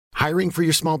Hiring for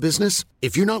your small business?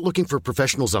 If you're not looking for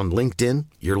professionals on LinkedIn,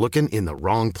 you're looking in the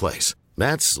wrong place.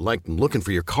 That's like looking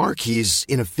for your car keys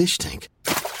in a fish tank.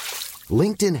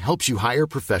 LinkedIn helps you hire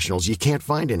professionals you can't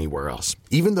find anywhere else,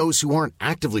 even those who aren't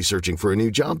actively searching for a new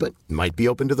job but might be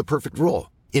open to the perfect role.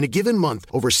 In a given month,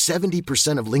 over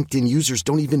 70% of LinkedIn users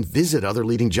don't even visit other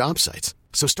leading job sites.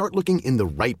 So start looking in the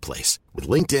right place. With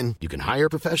LinkedIn, you can hire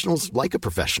professionals like a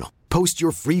professional. Post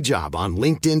your free job on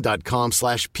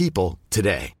linkedin.com/people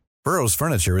today. Burrow's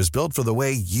furniture is built for the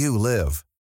way you live.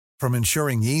 From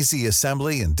ensuring easy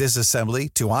assembly and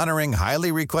disassembly to honoring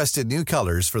highly requested new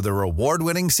colors for their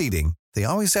award-winning seating, they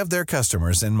always have their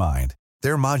customers in mind.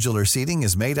 Their modular seating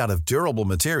is made out of durable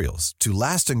materials to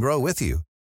last and grow with you.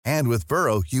 And with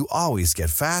Burrow, you always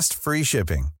get fast, free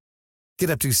shipping.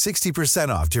 Get up to 60%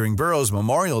 off during Burrow's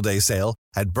Memorial Day sale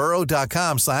at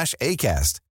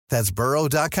burrow.com/ACAST. That's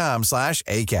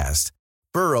burrow.com/ACAST.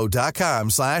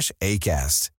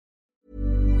 burrow.com/ACAST.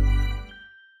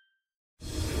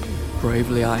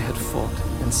 Bravely I had fought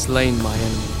and slain my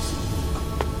enemies.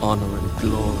 Honor and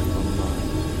glory on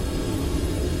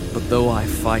mine. But though I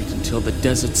fight until the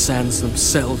desert sands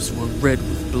themselves were red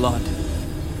with blood,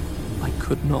 I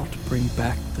could not bring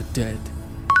back the dead.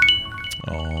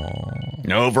 Oh.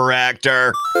 An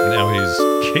overactor. Now he's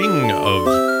king of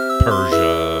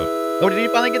Persia. Oh, did he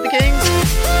finally get the king?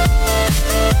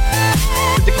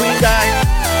 Did the queen die?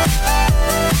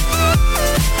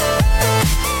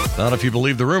 Not if you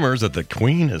believe the rumors that the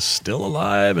queen is still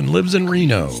alive and lives in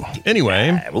Reno.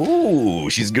 Anyway. Ooh,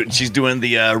 she's good. She's doing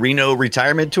the Reno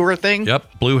retirement tour thing.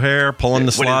 Yep, blue hair, pulling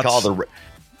the slots. What do you call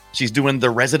she's doing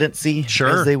the residency,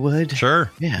 sure, as they would.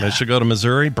 Sure. Yeah. They should go to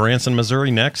Missouri, Branson,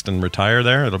 Missouri next and retire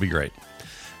there. It'll be great.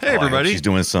 Hey, everybody. She's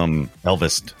doing some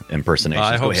Elvis impersonations.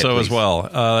 I hope so please. as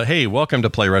well. Hey, welcome to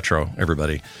Play Retro,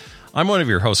 everybody. I'm one of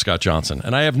your hosts, Scott Johnson,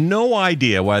 and I have no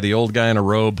idea why the old guy in a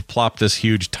robe plopped this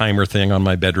huge timer thing on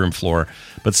my bedroom floor.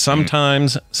 But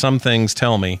sometimes some things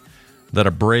tell me that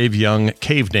a brave young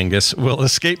cave dingus will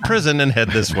escape prison and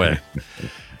head this way.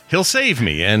 He'll save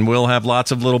me, and we'll have lots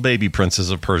of little baby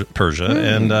princes of Persia,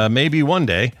 and maybe one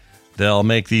day they'll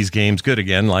make these games good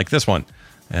again, like this one.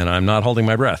 And I'm not holding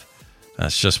my breath.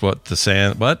 That's just what the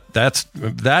sand. But that's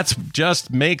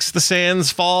just makes the sands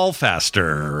fall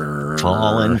faster.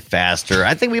 Falling faster.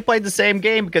 I think we played the same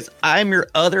game because I'm your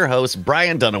other host,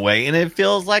 Brian Dunaway, and it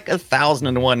feels like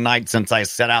 1,001 nights since I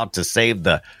set out to save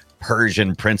the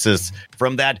Persian princess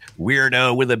from that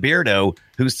weirdo with a beardo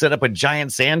who set up a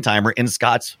giant sand timer in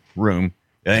Scott's room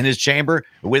in his chamber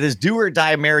with his do or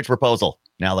die marriage proposal.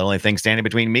 Now the only thing standing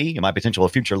between me and my potential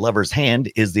future lover's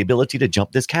hand is the ability to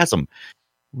jump this chasm.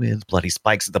 With bloody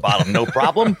spikes at the bottom, no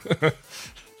problem.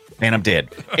 And I'm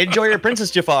dead. Enjoy your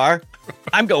Princess Jafar.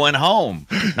 I'm going home.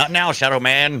 Not now, Shadow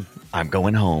Man. I'm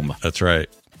going home. That's right.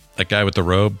 That guy with the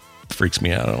robe freaks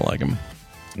me out. I don't like him.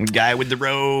 Guy with the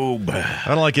robe. I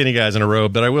don't like any guys in a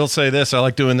robe, but I will say this. I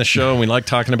like doing this show, and we like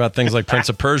talking about things like Prince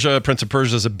of Persia. Prince of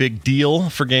Persia is a big deal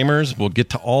for gamers. We'll get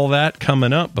to all that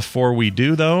coming up. Before we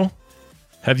do, though,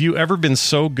 have you ever been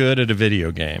so good at a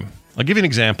video game? I'll give you an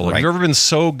example. Right. Have you ever been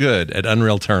so good at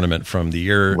Unreal Tournament from the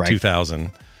year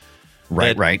 2000?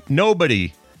 Right.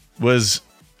 Nobody was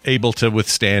able to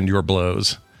withstand your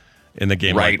blows in the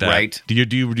game like that. Right. Do you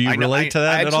relate to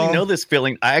that at all? I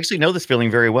actually know this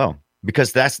feeling very well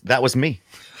because that was me.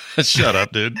 Shut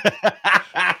up, dude.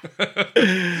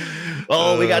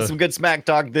 Well, we got some good smack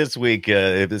talk this week.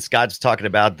 Scott's talking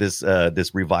about this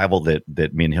revival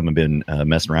that me and him have been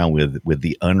messing around with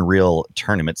the Unreal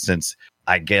Tournament since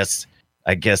I guess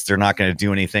they're not going to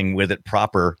do anything with it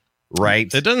proper,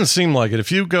 right? It doesn't seem like it.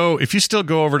 If you still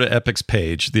go over to Epic's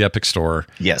page, the Epic Store,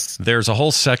 yes, there's a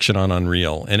whole section on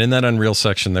Unreal, and in that Unreal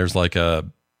section, there's like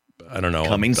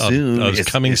coming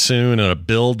soon, and a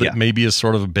build that maybe is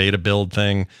sort of a beta build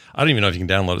thing. I don't even know if you can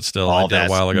download it still. I did a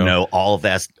while ago. No, all of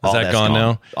that's is that gone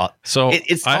now? So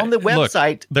it's on the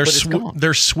website. Look,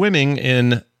 they're swimming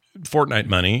in Fortnite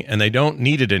money, and they don't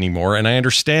need it anymore. And I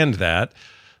understand that,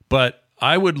 but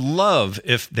I would love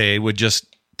if they would just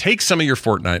take some of your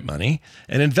Fortnite money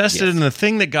and invest it in the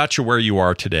thing that got you where you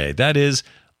are today. That is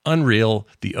Unreal,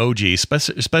 the OG,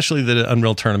 especially the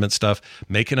Unreal Tournament stuff.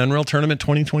 Make an Unreal Tournament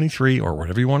 2023 or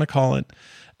whatever you want to call it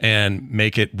and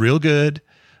make it real good.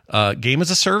 Game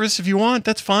as a service if you want,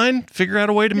 that's fine. Figure out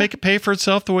a way to make it pay for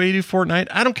itself the way you do Fortnite.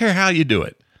 I don't care how you do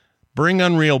it. Bring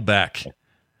Unreal back.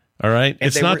 All right?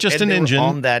 It's not just an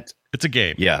engine. It's a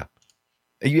game. Yeah.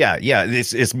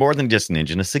 It's more than just an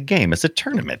engine. It's a game. It's a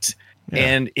tournament. Yeah.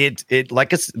 And it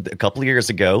like a couple of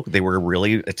years ago, they were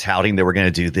really touting they were going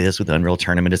to do this with Unreal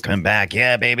Tournament is coming back.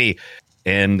 Yeah, baby.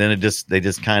 And then they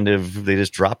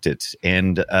just dropped it.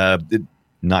 And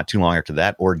not too long after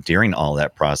that, or during all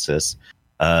that process,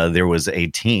 there was a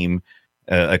team,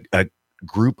 a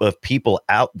group of people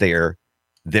out there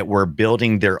that were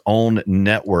building their own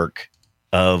network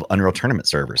of Unreal Tournament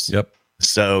servers. Yep.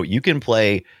 So you can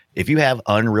play, if you have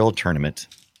Unreal Tournament,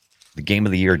 the Game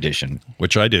of the Year edition,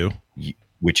 which I do.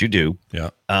 Which you do. Yeah.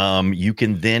 You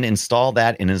can then install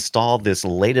that and install this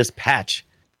latest patch,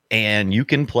 and you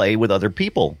can play with other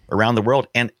people around the world.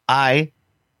 And I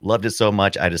loved it so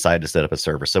much, I decided to set up a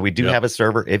server. So we do have a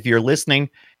server. If you're listening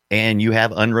and you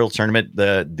have Unreal Tournament,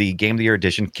 the Game of the Year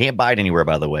edition, can't buy it anywhere,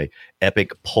 by the way.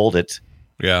 Epic pulled it.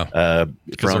 Yeah.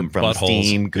 From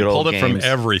Steam, good old pulled it games.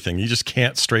 from everything. You just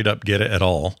can't straight up get it at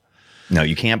all. No,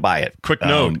 you can't buy it. Quick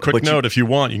note, if you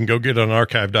want, you can go get it on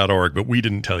archive.org, but we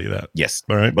didn't tell you that. Yes.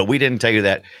 All right. But we didn't tell you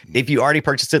that. If you already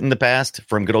purchased it in the past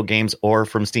from Good Old Games or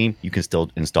from Steam, you can still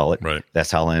install it. Right.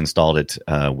 That's how I installed it,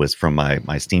 was from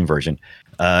my Steam version.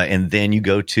 And then you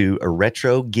go to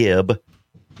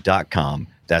retrogib.com.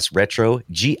 That's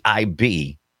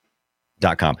retrogib.com.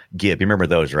 Gib. You remember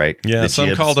those, right? Yeah,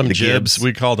 some called them Gibs.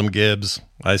 We called them Gibs.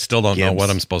 I still don't know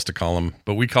what I'm supposed to call them,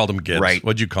 but we called them Gibs. Right.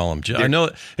 What'd you call them? I know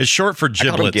it's short for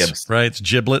giblets, right? It's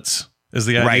giblets is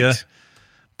the idea. Right.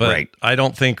 But I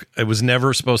don't think it was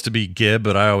never supposed to be Gib,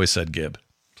 but I always said Gib.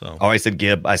 So always said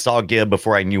Gib. I saw Gib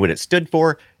before I knew what it stood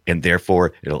for, and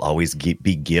therefore it'll always be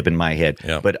Gib in my head.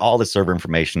 Yeah. But all the server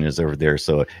information is over there,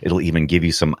 so it'll even give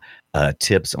you some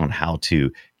tips on how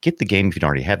to get the game if you don't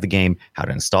already have the game, how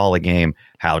to install a game,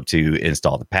 how to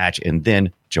install the patch, and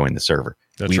then join the server.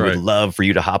 We would love for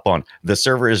you to hop on. The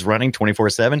server is running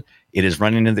 24/7. It is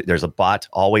running. There's a bot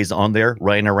always on there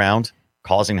running around,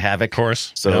 causing havoc. Of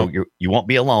course. So you won't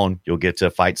be alone. You'll get to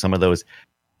fight some of those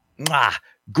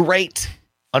great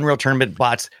Unreal Tournament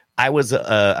bots. I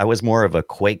was more of a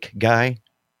Quake guy.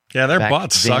 Yeah, their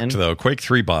bots sucked, though. Quake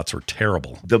 3 bots were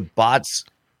terrible. The bots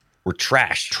were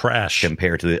trash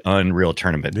compared to the Unreal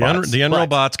Tournament bots. The Unreal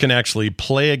bots can actually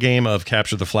play a game of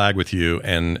Capture the Flag with you,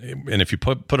 and if you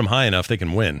put them high enough, they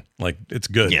can win. Like, it's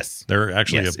good. Yes, they're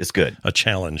actually it's good. A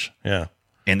challenge. Yeah,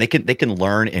 and they can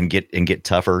learn and get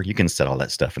tougher. You can set all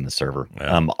that stuff in the server.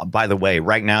 Yeah. By the way,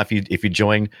 right now, if you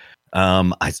join,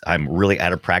 I'm really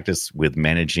out of practice with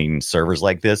managing servers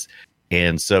like this,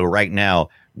 and so right now,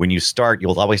 when you start,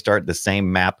 you'll always start the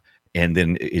same map, and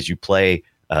then as you play.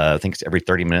 I think it's every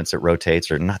 30 minutes it rotates,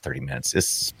 or not 30 minutes.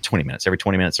 It's 20 minutes. Every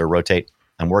 20 minutes it rotate.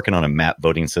 I'm working on a map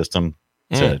voting system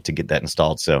to get that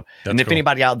installed. So, and if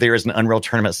anybody out there is an Unreal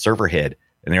Tournament server head,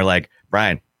 and they're like,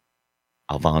 Brian,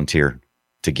 I'll volunteer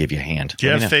to give you a hand. Do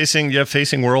you have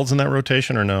facing worlds in that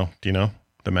rotation, or no? Do you know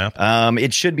the map?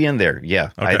 It should be in there.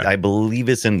 Yeah, okay. I believe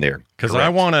it's in there. Because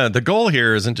the goal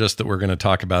here isn't just that we're going to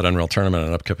talk about Unreal Tournament on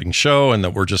an upcoming show, and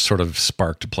that we're just sort of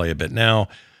sparked to play a bit now.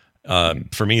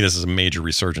 For me, this is a major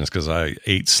resurgence because I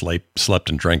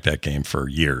slept, and drank that game for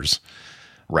years.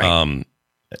 Right.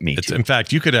 Me too. In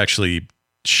fact, you could actually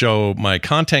show my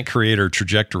content creator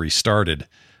trajectory started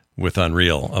with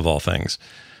Unreal, of all things,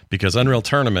 because Unreal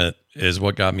Tournament is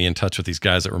what got me in touch with these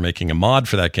guys that were making a mod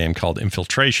for that game called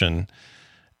Infiltration.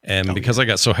 And because I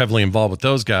got so heavily involved with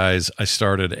those guys, I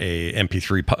started a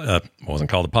MP3, it wasn't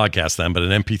called a podcast then, but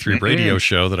an MP3 radio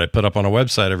show that I put up on a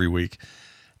website every week.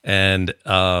 And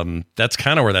that's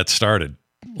kind of where that started.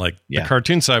 Like the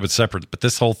cartoon side was separate, but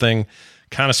this whole thing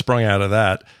kind of sprung out of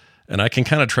that. And I can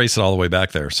kind of trace it all the way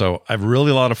back there. So I have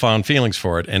really a lot of fond feelings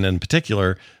for it. And in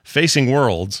particular, Facing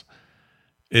Worlds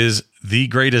is the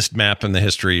greatest map in the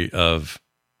history of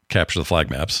Capture the Flag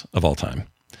maps of all time.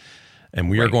 And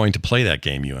we are going to play that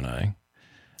game, you and I.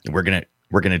 We're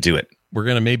gonna do it. We're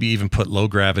gonna maybe even put Low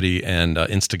Gravity and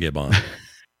Instagib on.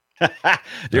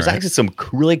 There's actually some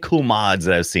really cool mods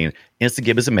that I've seen.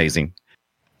 Instagib is amazing.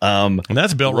 And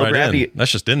that's built right in.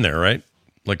 That's just in there, right?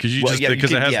 Like,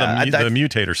 because it has the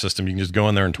mutator system. You can just go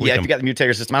in there and tweak them. Yeah, if you got the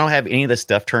mutator system. I don't have any of the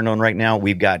stuff turned on right now.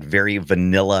 We've got very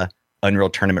vanilla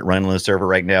Unreal Tournament running on the server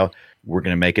right now. We're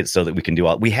going to make it so that we can do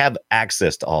all. We have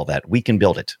access to all that. We can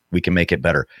build it. We can make it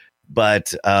better.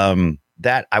 But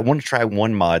that I want to try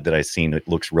one mod that I've seen. It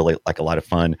looks really like a lot of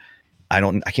fun. I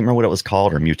can't remember what it was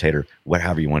called, or mutator,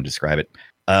 however you want to describe it.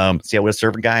 See what a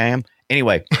server guy I am?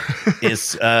 Anyway,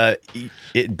 it's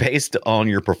based on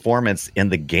your performance in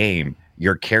the game.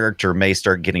 Your character may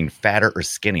start getting fatter or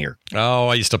skinnier. Oh,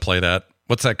 I used to play that.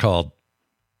 What's that called?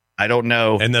 I don't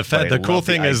know. And the cool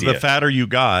thing is the fatter you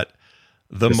got,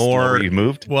 the more slower you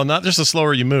moved. Well, not just the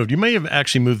slower you moved. You may have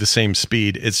actually moved the same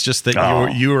speed. It's just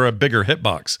that you were a bigger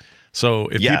hitbox. So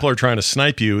if people are trying to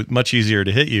snipe you, much easier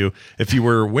to hit you. If you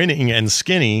were winning and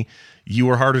skinny, you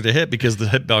were harder to hit because the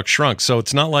hitbox shrunk. So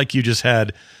it's not like you just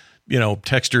had,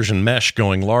 textures and mesh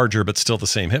going larger, but still the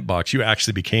same hitbox. You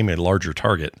actually became a larger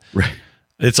target. Right.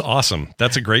 It's awesome.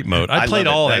 That's a great mode. I played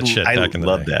all that shit back in the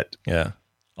day. I love that. Yeah.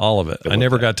 All of it. I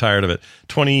never got tired of it.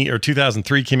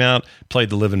 2003 came out, played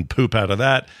the living poop out of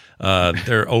that.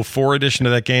 Their 04 edition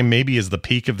of that game maybe is the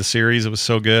peak of the series. It was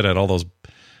so good. Had all those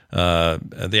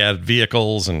they added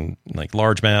vehicles and like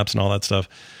large maps and all that stuff.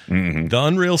 Mm-hmm. The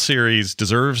Unreal series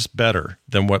deserves better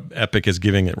than what Epic is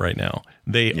giving it right now.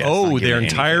 They owe their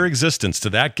entire existence to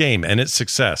that game and its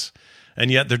success.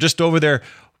 And yet they're just over there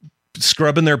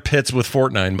scrubbing their pits with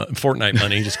Fortnite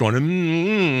money, just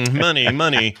going,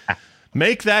 money.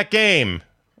 Make that game,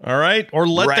 all right? Or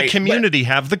let the community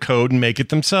have the code and make it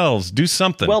themselves. Do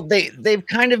something. Well, they've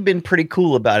kind of been pretty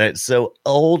cool about it. So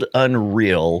old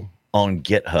Unreal on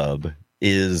GitHub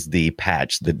is the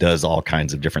patch that does all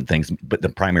kinds of different things, but the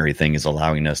primary thing is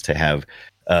allowing us to have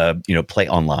play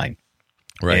online.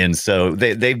 Right. And so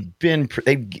they've given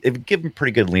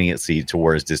pretty good leniency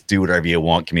towards just do whatever you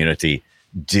want, community.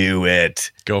 Do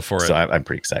it. Go for it. So I'm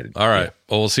pretty excited. All right. Yeah.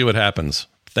 Well, we'll see what happens.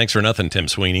 Thanks for nothing, Tim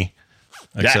Sweeney.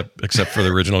 Except for the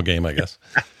original game, I guess.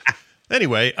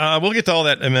 Anyway, we'll get to all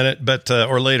that in a minute, but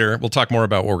or later. We'll talk more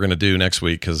about what we're going to do next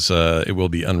week because it will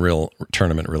be Unreal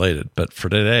Tournament related. But for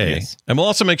today, and we'll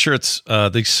also make sure it's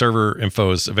the server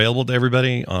info is available to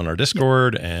everybody on our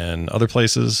Discord and other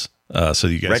places, so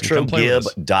you guys can come play with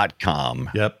us.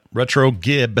 RetroGib.com. Yep,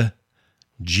 RetroGib,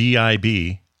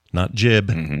 GIB, not Jib.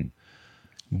 Mm-hmm.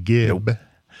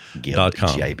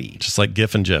 Gib.com. GIB. Just like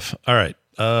GIF and GIF. All right,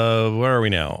 where are we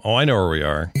now? Oh, I know where we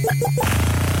are.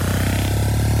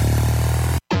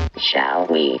 Shall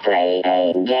we play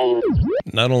a game?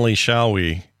 Not only shall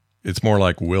we, it's more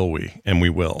like will we, and we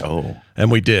will. Oh. And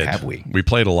we did. Have we? We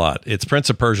played a lot. It's Prince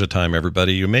of Persia time,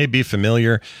 everybody. You may be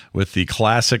familiar with the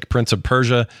classic Prince of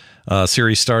Persia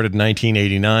series. Started in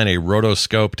 1989, a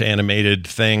rotoscoped animated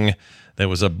thing that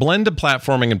was a blend of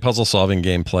platforming and puzzle-solving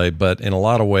gameplay, but in a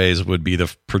lot of ways would be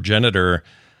the progenitor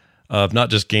of not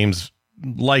just games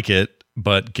like it,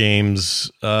 but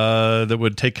games that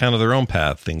would take kind of their own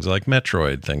path, things like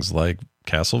Metroid, things like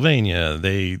Castlevania.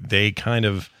 They kind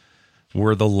of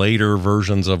were the later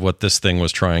versions of what this thing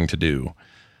was trying to do.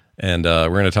 And we're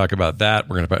going to talk about that.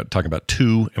 We're going to talk about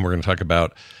 2, and we're going to talk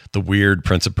about the weird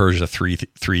Prince of Persia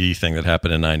 3D thing that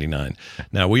happened in 99.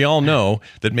 Now, we all know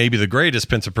that maybe the greatest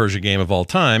Prince of Persia game of all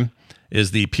time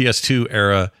is the PS2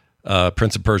 era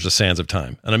Prince of Persia Sands of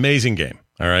Time. An amazing game.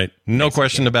 All right. No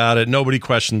question about it. Nobody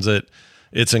questions it.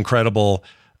 It's incredible.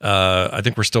 I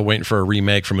think we're still waiting for a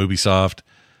remake from Ubisoft.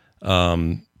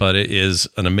 But it is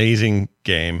an amazing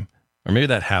game. Or maybe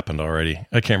that happened already.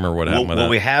 I can't remember what happened with that.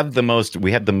 We have the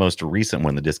most recent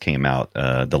one that just came out,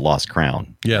 The Lost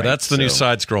Crown. Yeah, right? That's the new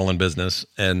side-scrolling business.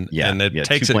 And it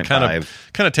takes 2. It kind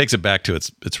of takes it back to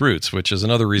its roots, which is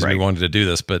another reason we wanted to do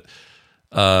this. But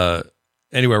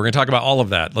anyway, we're going to talk about all of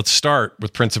that. Let's start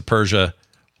with Prince of Persia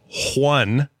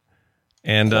 1.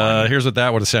 And here's what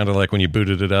that would have sounded like when you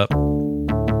booted it up. Oh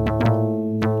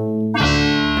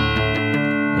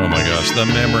my gosh, the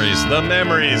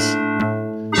memories.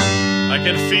 I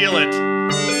can feel it.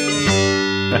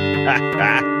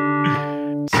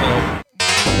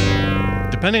 So,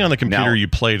 depending on the computer you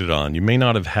played it on, you may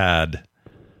not have had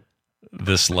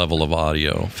this level of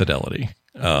audio fidelity.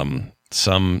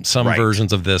 Some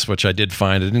versions of this, which I did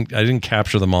find, I didn't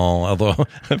capture them all. Although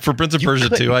for Prince of Persia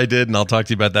 2, I did, and I'll talk to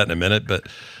you about that in a minute. But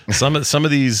some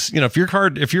of these,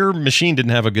 if your machine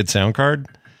didn't have a good sound card,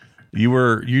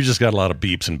 you just got a lot of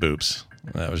beeps and boops.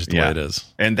 That was just the way it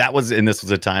is. And this was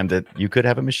a time that you could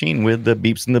have a machine with the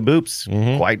beeps and the boops.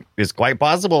 Mm-hmm. It's quite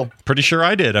possible. Pretty sure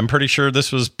I did. I'm pretty sure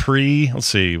this was let's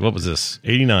see, what was this?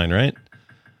 89, right?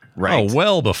 Right. Oh,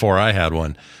 well before I had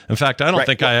one. In fact, I don't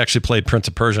think I actually played Prince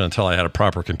of Persia until I had a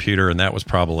proper computer, and that was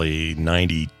probably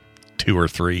 92 or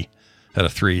 3. Had a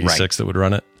 386 that would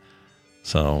run it.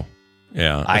 So,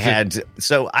 yeah.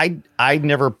 I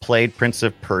never played Prince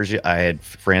of Persia. I had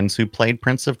friends who played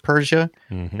Prince of Persia.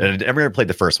 Mm-hmm. I never played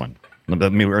the first one.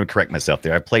 Let me correct myself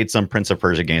there. I played some Prince of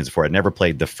Persia games before. I never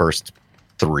played the first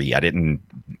 3.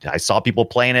 I saw people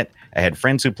playing it. I had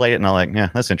friends who played it, and I'm like, yeah,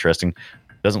 that's interesting.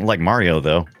 Doesn't look like Mario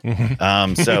though.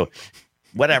 So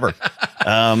whatever.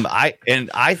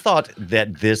 I thought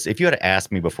that this, if you had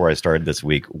asked me before I started this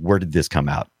week, where did this come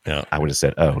out? Yeah. I would have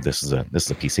said, oh, this is a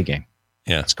PC game.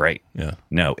 Yeah. It's great. Yeah.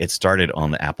 No, it started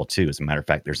on the Apple II. As a matter of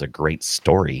fact, there's a great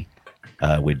story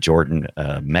with Jordan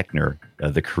Mechner,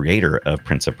 the creator of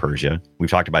Prince of Persia. We've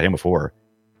talked about him before.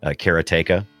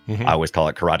 Karateka. Mm-hmm. I always call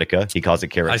it Karateka. He calls it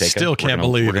Karateka. I still can't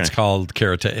believe it's called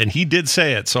Karateka. And he did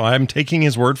say it, so I'm taking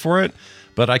his word for it.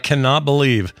 But I cannot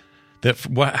believe that.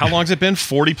 How long has it been?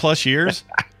 40 plus years?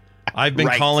 I've been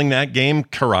calling that game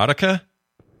Karateka.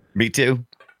 Me too.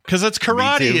 Because it's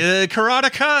karate.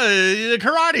 Karateka.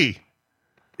 Karate.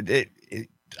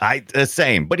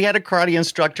 Same, but he had a karate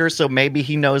instructor, so maybe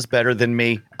he knows better than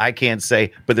me. I can't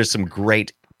say, but there's some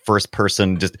great first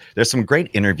person. There's some great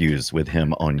interviews with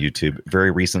him on YouTube. Very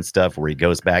recent stuff where he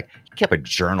goes back. He kept a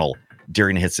journal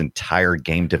during his entire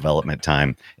game development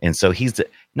time, and so he's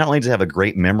not only does he have a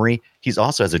great memory, he's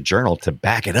also has a journal to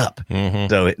back it up. Mm-hmm.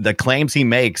 So the claims he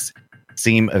makes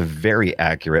seem very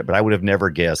accurate. But I would have never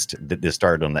guessed that this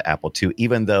started on the Apple II,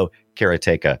 even though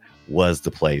Karateka was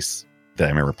the place that I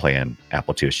remember playing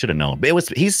Apple II. I should have known. But it was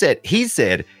he said,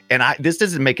 and this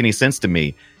doesn't make any sense to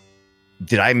me.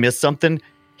 Did I miss something?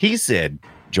 He said,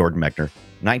 Jordan Mechner,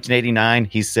 1989,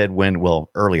 he said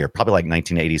earlier, probably like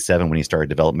 1987 when he started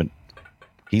development,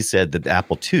 he said that the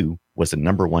Apple II was the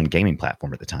number one gaming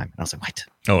platform at the time. And I was like, what?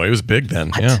 Oh, it was big then.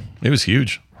 What? Yeah, it was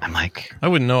huge. I'm like, I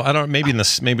wouldn't know. I don't, maybe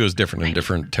maybe it was different in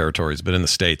different territories, but in the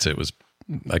States, it was,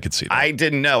 I could see that. I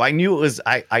didn't know. I knew it was,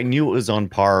 I knew it was on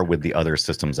par with the other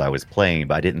systems I was playing,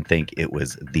 but I didn't think it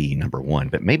was the number one.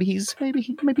 But maybe his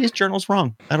journal's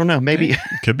wrong. I don't know. Maybe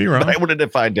could be wrong. But I wanted to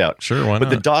find out. Sure, why not? But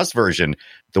the DOS version,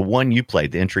 the one you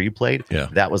played, the entry you played, yeah,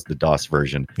 that was the DOS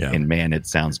version. Yeah. And man, it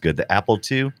sounds good. The Apple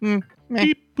II,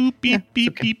 beep boop beep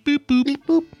beep okay. Beep boop boop. Beep,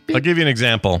 boop, beep. I'll give you an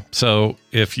example. So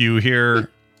if you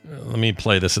hear, let me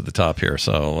play this at the top here.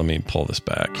 So let me pull this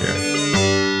back here.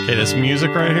 Okay, this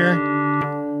music right here.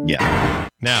 Yeah.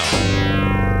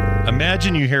 Now,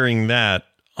 imagine you hearing that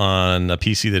on a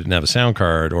PC that didn't have a sound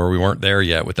card, or we weren't there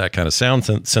yet with that kind of sound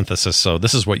synthesis. So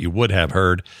this is what you would have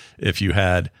heard if you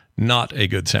had not a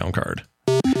good sound card.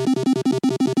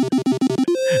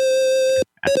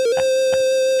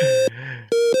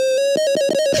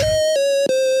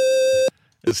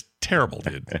 It's terrible,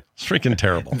 dude. It's freaking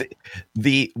terrible.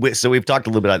 So we've talked a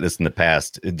little bit about this in the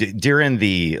past. During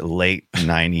the late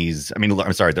 90s,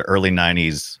 the early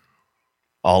 90s,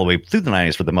 all the way through the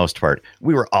 90s for the most part,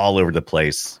 we were all over the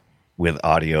place with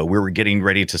audio. We were getting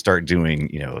ready to start doing,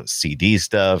 CD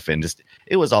stuff, and just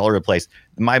it was all over the place.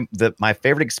 My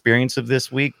favorite experience of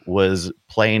this week was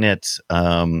playing it.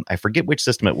 I forget which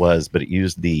system it was, but it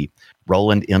used the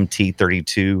Roland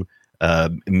MT32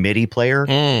 MIDI player,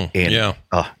 and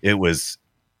it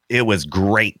was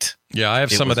great. Yeah, I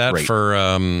have some of that great.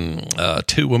 For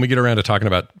 2. When we get around to talking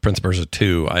about Prince of Persia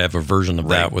 2, I have a version of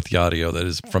that with the audio that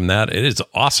is from that. It is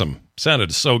awesome.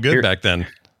 Sounded so good back then.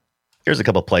 Here's a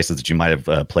couple of places that you might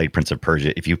have played Prince of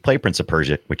Persia. If you play Prince of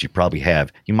Persia, which you probably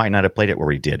have, you might not have played it where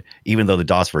we did, even though the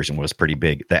DOS version was pretty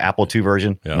big. The Apple II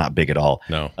version, not big at all.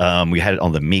 No. We had it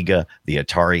on the Amiga, the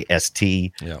Atari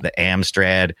ST, the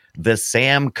Amstrad, the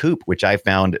Sam Coupe, which I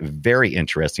found very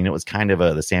interesting. It was kind of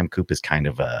the Sam Coupe is kind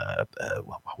of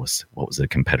what was a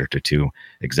competitor to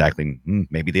exactly?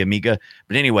 Maybe the Amiga,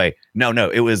 but anyway, no,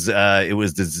 it was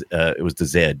the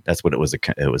Z. That's what it was.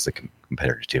 It was a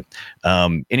competitor to.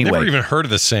 Anyway. Never even heard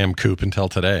of the Sam Coupe until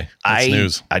today. That's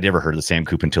news. I never heard of the Sam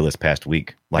Coupe until this past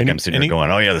week. I'm sitting here going,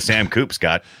 oh yeah, the Sam Coupe,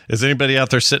 Scott. Is anybody out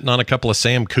there sitting on a couple of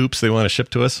Sam Coupes they want to ship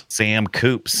to us? Sam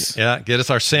Coupes. Yeah, get us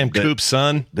our Sam Coupe,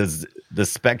 son. The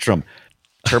Spectrum,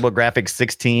 TurboGrafx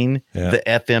 16, the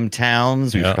FM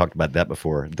Towns. We've talked about that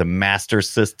before. The Master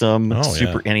System,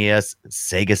 Super NES,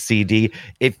 Sega CD.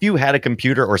 If you had a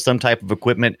computer or some type of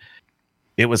equipment,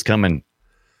 it was coming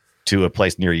to a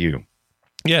place near you.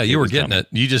 Yeah, you were getting it.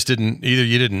 You just didn't, either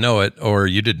you didn't know it or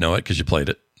you did know it because you played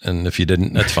it. And if you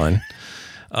didn't, that's fine.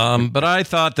 But I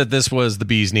thought that this was the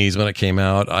bee's knees when it came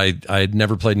out. I'd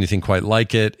never played anything quite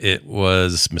like it. It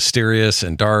was mysterious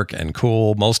and dark and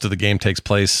cool. Most of the game takes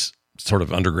place sort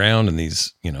of underground in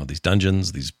these, these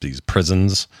dungeons, these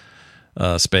prisons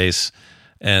space.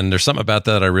 And there's something about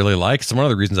that I really like. It's one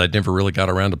of the reasons I never really got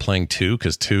around to playing 2,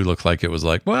 because 2 looked like it was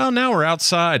like, well, now we're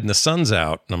outside and the sun's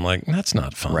out. And I'm like, that's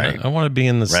not fun. Right. I want to be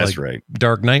in this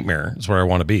dark nightmare is where I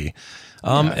want to be.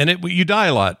 And you die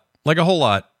a lot, like a whole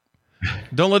lot.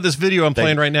 Don't let this video I'm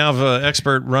playing right now of an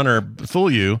expert runner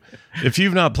fool you. If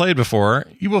you've not played before,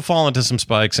 you will fall into some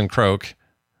spikes and croak.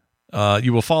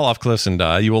 You will fall off cliffs and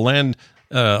die. You will land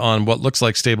on what looks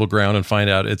like stable ground and find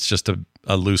out it's just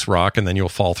a loose rock, and then you'll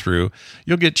fall through.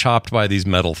 You'll get chopped by these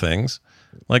metal things.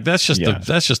 Like that's just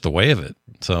the way of it.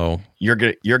 So you're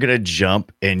gonna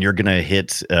jump and you're gonna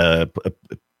hit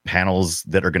panels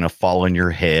that are gonna fall on your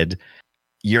head.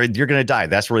 You're gonna die.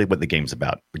 That's really what the game's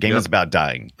about. The game is about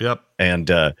dying. Yep.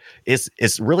 And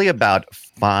it's really about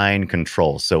fine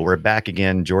control. So we're back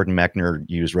again. Jordan Mechner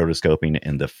used rotoscoping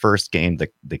in the first game, the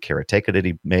Karateka that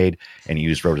he made, and he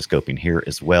used rotoscoping here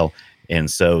as well. And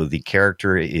so the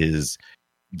character is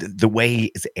the way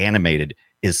he is animated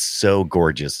is so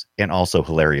gorgeous and also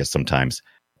hilarious sometimes.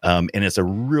 And it's a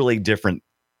really different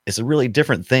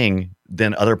thing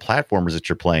than other platformers that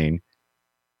you're playing.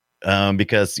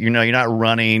 because you're not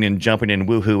running and jumping and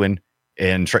woohooing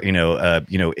and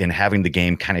and having the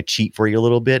game kind of cheat for you a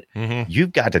little bit.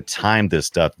 You've got to time this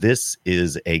stuff. This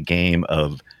is a game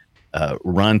of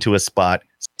run to a spot,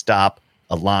 stop,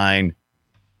 align,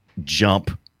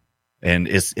 jump. And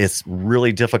it's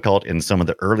really difficult in some of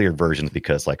the earlier versions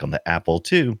because, like on the Apple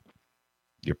II,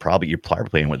 you're probably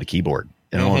playing with the keyboard,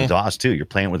 and on the DOS too, you're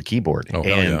playing with the keyboard. Oh,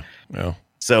 and yeah.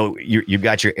 So you've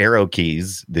got your arrow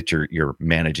keys that you're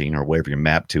managing or whatever you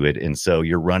map to it, and so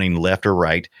you're running left or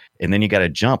right, and then you got to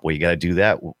jump. Well, you got to do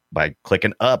that by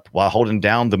clicking up while holding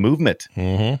down the movement.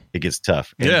 It gets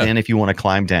tough. And then if you want to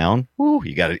climb down,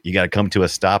 you got to come to a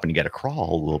stop, and you got to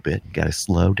crawl a little bit. You got to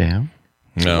slow down.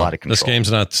 No, a lot of control.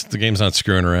 the game's not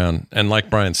screwing around. And like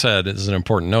Brian said, this is an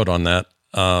important note on that.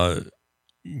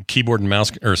 Keyboard and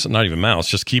mouse, or not even mouse,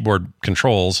 just keyboard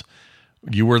controls.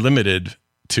 You were limited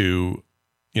to,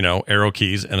 arrow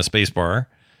keys and a space bar.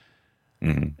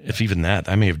 If even that,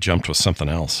 I may have jumped with something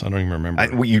else. I don't even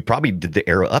remember. You probably did the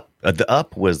arrow up. The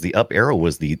up arrow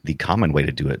was the common way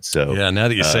to do it. So yeah, now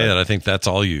that you say that, I think that's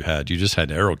all you had. You just had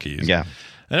arrow keys. Yeah.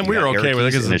 And we were okay with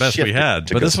it because it's the best we had.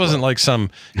 But this wasn't like some,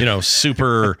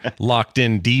 super locked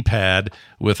in D-pad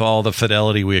with all the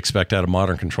fidelity we expect out of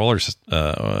modern controllers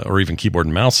or even keyboard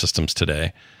and mouse systems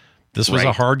today. This was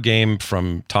a hard game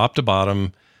from top to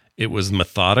bottom. It was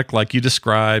methodic, like you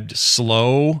described,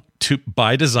 slow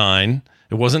by design.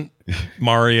 It wasn't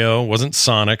Mario, it wasn't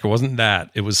Sonic, it wasn't that.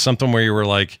 It was something where you were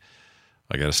like,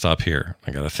 I got to stop here.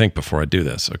 I got to think before I do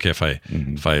this. Okay, if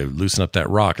I loosen up that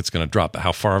rock, it's going to drop. But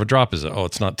how far of a drop is it? Oh,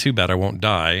 it's not too bad. I won't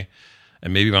die.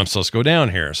 And maybe I'm supposed to go down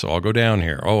here, so I'll go down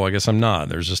here. Oh, I guess I'm not.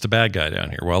 There's just a bad guy down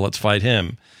here. Well, let's fight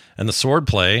him. And the sword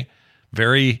play,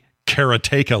 very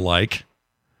Karateka-like.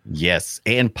 Yes,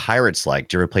 and Pirates-like.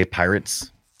 Did you ever play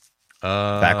Pirates?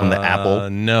 Back on the Apple?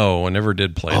 No, I never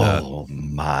did play that. Oh,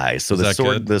 my. So Was the that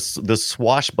sword, the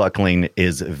swashbuckling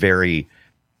is very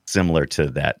similar to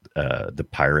that, the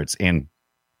Pirates and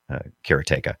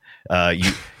Karateka.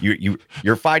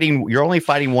 You're only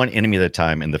fighting one enemy at a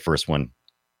time in the first one,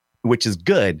 which is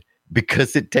good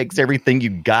because it takes everything you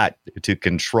got to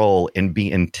control and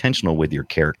be intentional with your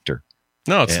character.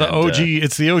 No, it's the OG.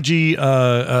 It's the OG.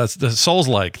 The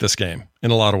Souls-like this game in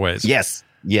a lot of ways.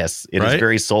 Yes, it is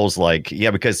very Souls-like.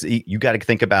 Yeah, because you got to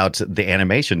think about the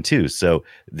animation too. So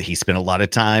he spent a lot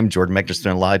of time. Jordan Mechner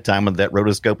spent a lot of time on that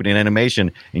rotoscoping and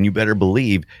animation, and you better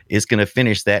believe it's going to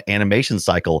finish that animation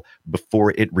cycle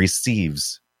before it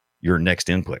receives your next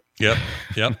input. Yep.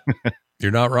 You're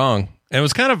not wrong. And it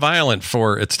was kind of violent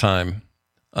for its time.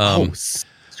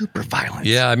 Super violent.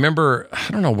 Yeah, I remember. I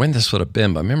don't know when this would have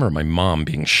been, but I remember my mom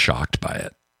being shocked by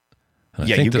it.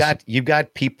 Yeah, you've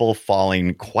got people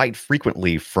falling quite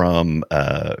frequently from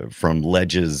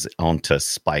ledges onto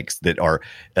spikes that are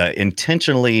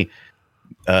intentionally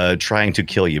trying to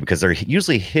kill you because they're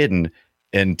usually hidden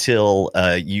until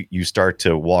you start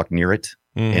to walk near it,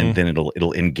 and then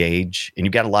it'll engage. And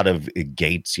you've got a lot of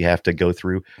gates you have to go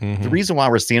through. The reason why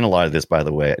we're seeing a lot of this, by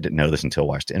the way, I didn't know this until I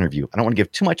watched the interview. I don't want to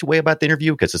give too much away about the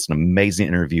interview because it's an amazing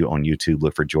interview on YouTube.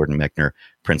 Look for Jordan Mechner,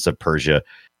 Prince of Persia.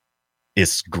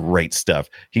 It's great stuff.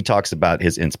 He talks about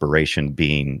his inspiration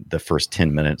being the first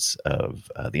 10 minutes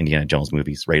of the Indiana Jones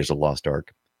movies, Raiders of the Lost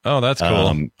Ark. Oh, that's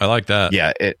cool. I like that.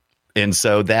 Yeah. And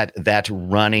so that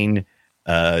running,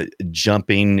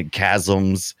 jumping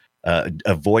chasms,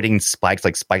 avoiding spikes,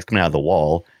 like spikes coming out of the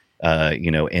wall,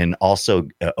 and also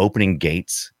opening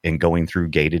gates and going through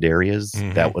gated areas.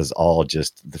 That was all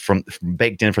just from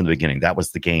baked in from the beginning. That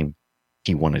was the game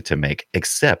he wanted to make,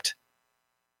 except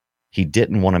he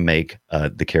didn't want to make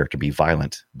the character be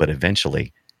violent, but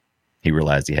eventually he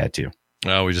realized he had to.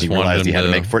 Oh, he wanted he had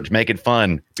to make it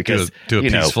fun because do a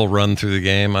peaceful run through the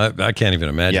game. I can't even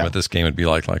imagine what this game would be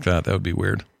like that. That would be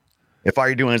weird. If all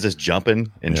you're doing is just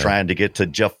jumping and trying to get to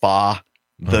Jaffa,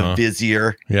 the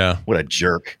Vizier. Yeah. What a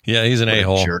jerk. Yeah, he's an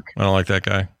a-hole. Jerk. I don't like that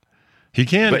guy. He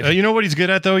can, you know what he's good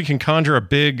at though? He can conjure a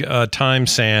big time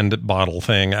sand bottle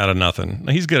thing out of nothing.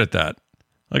 He's good at that.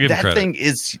 I'll give him credit. That thing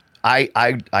is...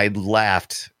 I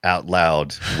laughed out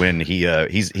loud when he's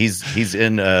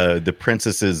in the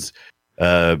princess's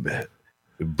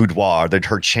boudoir,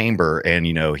 her chamber, and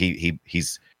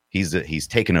he's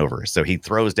taken over. So he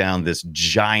throws down this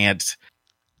giant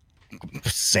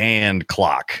sand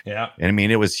clock. Yeah, and I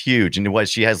mean it was huge. And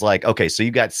she has like, okay, so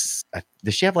you got,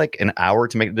 does she have like an hour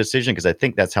to make the decision? Because I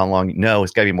think that's how long. No,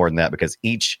 it's got to be more than that because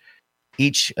each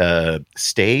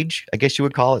stage, I guess you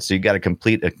would call it. So you got to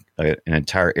complete an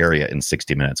entire area in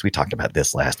 60 minutes. We talked about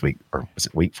this last week, or was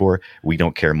it week 4? We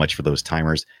don't care much for those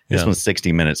timers. This one's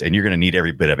 60 minutes, and you're going to need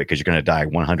every bit of it because you're going to die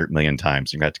 100 million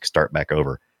times. You're going to have to start back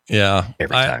over. Yeah.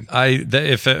 Every time. I'm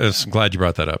glad you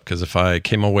brought that up, because if I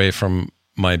came away from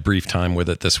my brief time with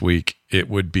it this week, it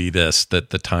would be that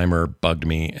the timer bugged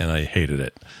me and I hated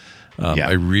it.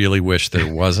 I really wish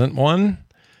there wasn't one.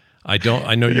 I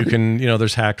know you can,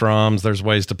 there's hacked ROMs, there's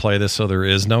ways to play this so there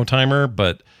is no timer,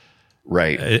 but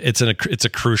right. It's a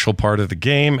crucial part of the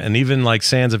game. And even like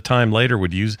Sands of Time later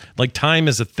would use, like, time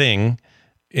is a thing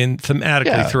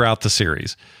thematically throughout the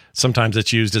series. Sometimes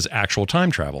it's used as actual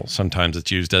time travel. Sometimes it's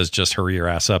used as just hurry your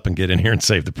ass up and get in here and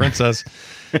save the princess.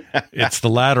 It's the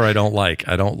latter I don't like.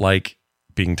 I don't like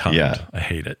being timed. Yeah. I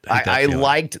hate it. I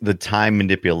liked the time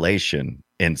manipulation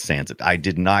in Sands. I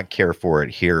did not care for it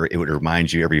here. It would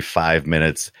remind you every 5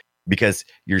 minutes, because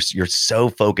you're so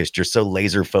focused. You're so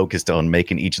laser focused on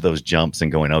making each of those jumps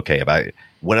and going, okay,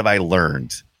 what have I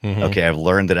learned? Mm-hmm. Okay, I've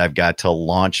learned that I've got to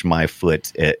launch my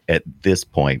foot at this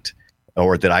point,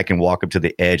 or that I can walk up to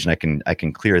the edge and I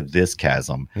can clear this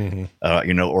chasm,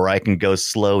 or I can go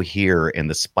slow here,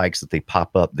 and the spikes that they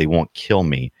pop up, they won't kill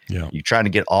me. Yeah. You're trying to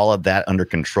get all of that under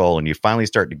control, and you finally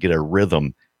start to get a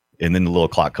rhythm, and then the little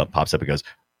clock pops up and goes,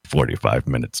 45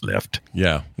 minutes left.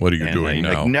 Yeah. What are you doing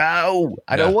now? Like, no,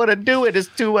 I don't want to do it. It's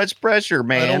too much pressure,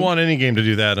 man. I don't want any game to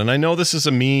do that. And I know this is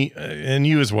a me and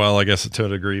you as well, I guess, to a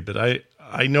degree, but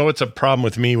I know it's a problem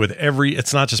with me with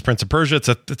it's not just Prince of Persia. It's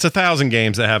 1,000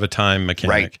 games that have a time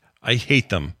mechanic. Right. I hate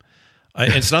them.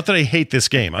 It's not that I hate this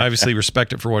game. I obviously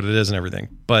respect it for what it is and everything,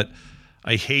 but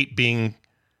I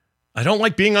don't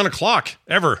like being on a clock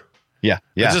ever. Yeah.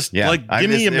 Give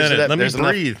me a minute. Let me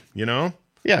breathe,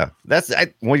 Yeah,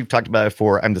 we've talked about it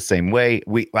before. I'm the same way.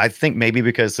 I think maybe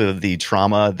because of the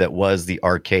trauma that was the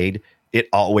arcade, it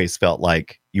always felt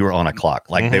like you were on a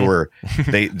clock. Like they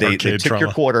took trauma.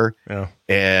 Your quarter,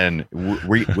 and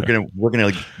we're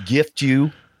gonna gift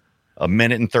you a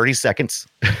minute and 30 seconds.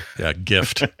 Yeah,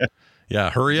 gift. Yeah,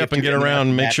 hurry up and get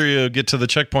around. Make sure you get to the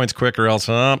checkpoints quick, or else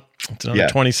it's another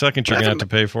 20 seconds you're going to have to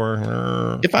pay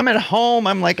for. If I'm at home,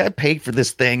 I'm like, I paid for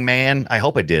this thing, man. I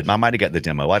hope I did. I might have got the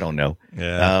demo. I don't know.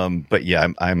 Yeah. But yeah,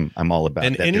 I'm all about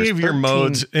that. Any of your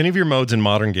modes in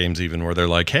modern games, even where they're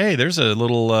like, hey, there's a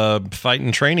little fight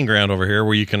and training ground over here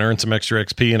where you can earn some extra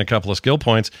XP and a couple of skill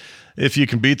points if you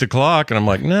can beat the clock. And I'm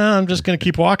like, nah, I'm just going to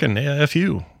keep walking. Yeah, F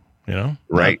you.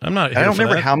 Right. I'm not. I don't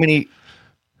remember how many.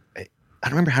 I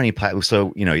don't remember how many platforms.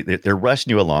 So, they're rushing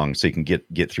you along so you can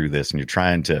get through this, and you're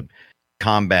trying to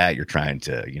combat, you're trying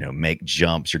to, make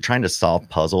jumps, you're trying to solve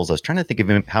puzzles. I was trying to think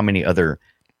of how many other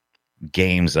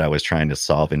games that I was trying to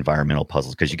solve environmental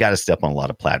puzzles, because you got to step on a lot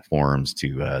of platforms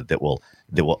that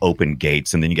will open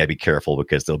gates, and then you got to be careful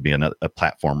because there'll be a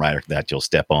platform right after that you'll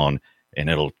step on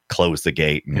and it'll close the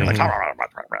gate, and you're like,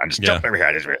 I just jump over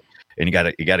here, and you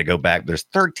got to go back. There's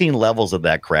 13 levels of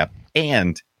that crap,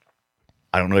 and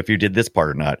I don't know if you did this part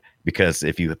or not, because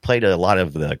if you played a lot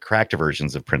of the cracked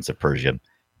versions of Prince of Persia,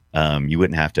 you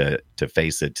wouldn't have to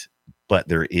face it. But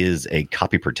there is a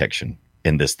copy protection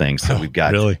in this thing. So we've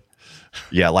got really,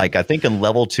 yeah. Like I think in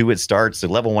level 2 it starts. So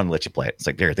level 1 lets you play it. It's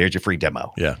like there's your free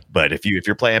demo. Yeah. But if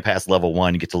you're playing past level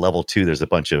 1, you get to level 2. There's a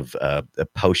bunch of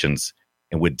potions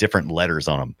and with different letters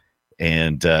on them.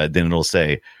 And then it'll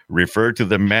say, refer to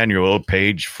the manual,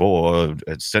 page 4,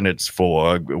 sentence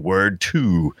 4, word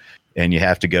 2. And you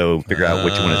have to go figure out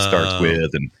which one it starts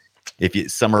with. And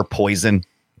some are poison.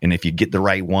 And if you get the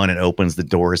right one, it opens the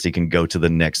door so you can go to the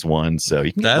next one. So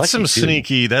you can that's some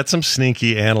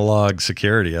sneaky analog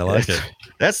security. I like it.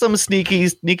 That's some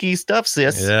sneaky stuff,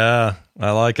 sis. Yeah,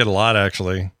 I like it a lot,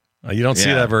 actually. You don't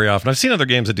see that very often. I've seen other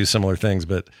games that do similar things,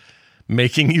 but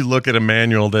making you look at a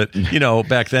manual that,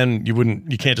 back then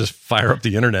you can't just fire up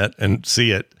the internet and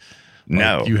see it.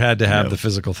 No, you had to have the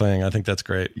physical thing. I think that's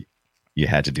great. You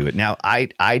had to do it. Now,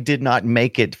 I did not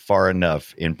make it far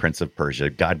enough in Prince of Persia.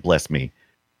 God bless me.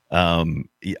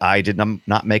 I did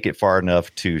not make it far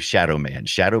enough to Shadow Man.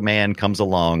 Shadow Man comes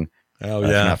along. Oh, yeah.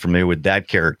 If you're not familiar with that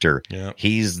character. Yeah.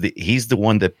 He's the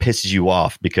one that pisses you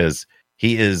off because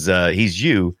he's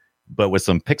you, but with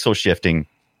some pixel shifting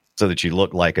so that you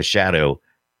look like a shadow.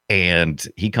 And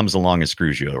he comes along and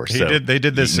screws you over. They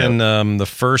did this in the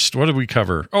first. What did we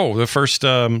cover? Oh, the first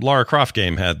Lara Croft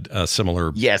game had a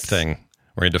similar thing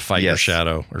where you had to fight your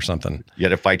shadow or something. You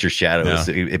had to fight your shadows.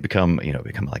 Yeah. It become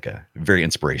like a very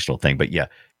inspirational thing. But yeah,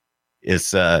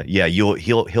 it's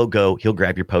he'll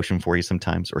grab your potion for you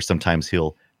sometimes, or sometimes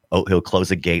he'll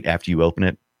close a gate after you open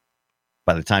it.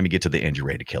 By the time you get to the end, you're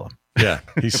ready to kill him. Yeah,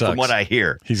 he sucks. From what I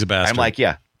hear, he's a bastard. I'm like,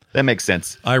 yeah. That makes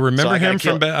sense. I remember him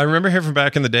from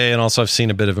back in the day, and also I've seen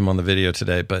a bit of him on the video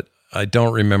today, but I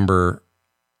don't remember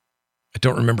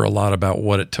a lot about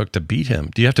what it took to beat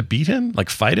him. Do you have to beat him? Like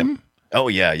fight him? Oh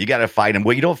yeah, you got to fight him.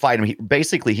 Well, you don't fight him.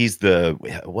 Basically, he's the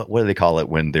what do they call it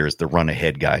when there's the run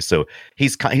ahead guy? So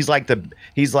he's like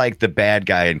the bad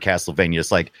guy in Castlevania.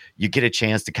 It's like you get a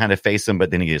chance to kind of face him,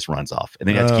 but then he just runs off, and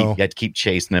then you have to keep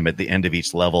chasing him at the end of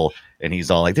each level. And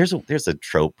he's all like, "There's a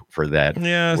trope for that."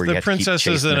 Yeah, the princess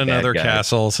is in another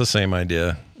castle. It's the same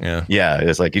idea. Yeah,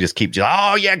 it's like you just keep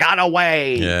oh, you got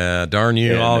away. Yeah, darn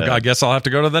you! And, I guess I'll have to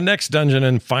go to the next dungeon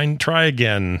and try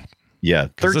again. Yeah,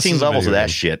 13 levels of that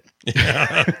shit.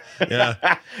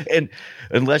 Yeah. And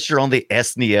unless you're on the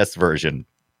SNES version,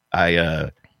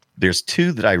 there's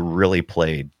two that I really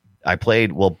played.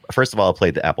 First of all, I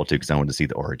played the Apple II because I wanted to see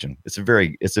the origin. It's a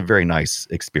very nice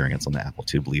experience on the Apple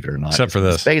II, believe it or not. Except for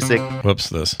this. It's basic. Whoops,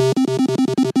 this.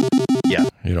 Yeah.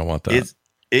 You don't want that.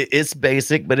 It's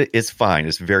basic, but it's fine.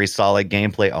 It's very solid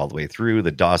gameplay all the way through.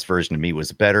 The DOS version to me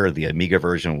was better. The Amiga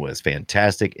version was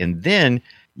fantastic. And then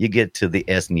you get to the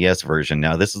SNES version.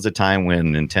 Now, this is a time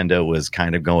when Nintendo was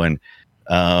kind of going,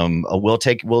 we'll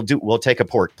take a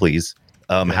port, please.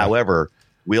 However,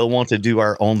 we'll want to do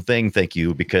our own thing, thank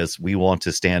you, because we want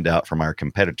to stand out from our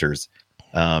competitors.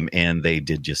 And they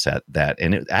did just that.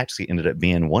 And it actually ended up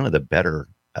being one of the better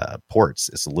ports.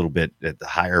 It's a little bit at the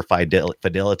higher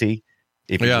fidelity.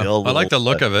 If you will, I like the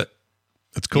look of it.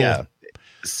 It's cool. Yeah,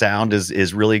 sound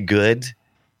is really good.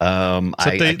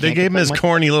 They gave him his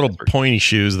corny little pointy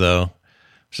shoes though,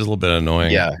 which is a little bit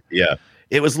annoying. Yeah.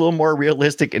 It was a little more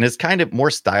realistic and it's kind of more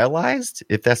stylized,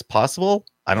 if that's possible.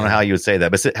 I don't know how you would say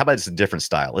that, but how about it's a different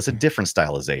style? It's a different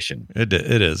stylization. It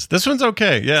is. This one's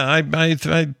okay. Yeah,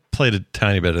 I played a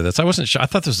tiny bit of this. I wasn't sure. I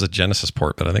thought this was a Genesis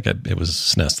port, but I think it was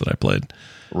SNES that I played.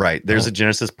 Right. There's a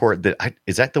Genesis port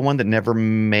is that the one that never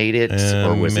made it,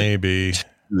 or was maybe it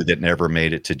 2 that never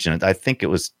made it to Genesis? I think it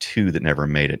was 2 that never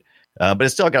made it. But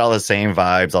it's still got all the same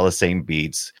vibes, all the same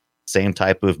beats, same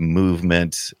type of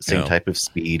movement, same type of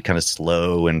speed, kind of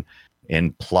slow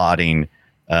and plodding.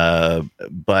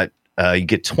 But you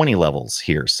get 20 levels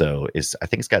here. So I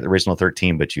think it's got the original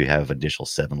 13, but you have additional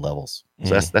 7 levels.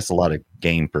 So that's a lot of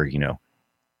game for,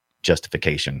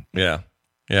 justification. Yeah.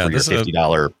 For your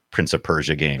 $50 Prince of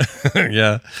Persia game.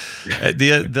 Yeah.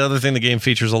 The other thing the game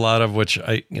features a lot of, which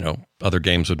other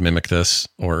games would mimic this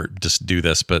or just do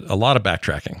this, but a lot of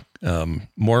backtracking.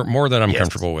 More than I'm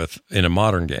comfortable with in a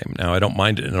modern game. Now I don't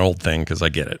mind it in an old thing because I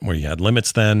get it. When you had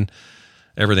limits then,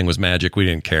 everything was magic. We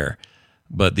didn't care.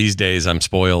 But these days I'm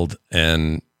spoiled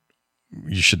and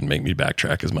you shouldn't make me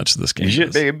backtrack as much as this game. You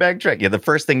should make me backtrack. Yeah. The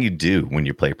first thing you do when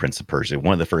you play Prince of Persia,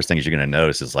 one of the first things you're going to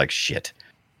notice is like, shit,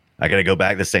 I got to go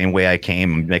back the same way I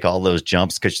came and make all those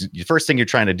jumps. Because the first thing you're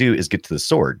trying to do is get to the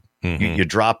sword. Mm-hmm.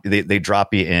 They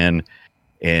drop you in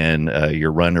and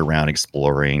you're running around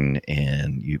exploring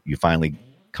and you finally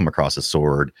come across a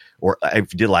sword. Or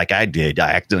if you did like I did,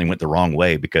 I accidentally went the wrong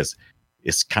way because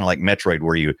it's kind of like Metroid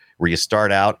where you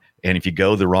start out and if you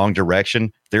go the wrong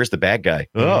direction, there's the bad guy.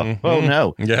 Oh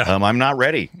no. Yeah. I'm not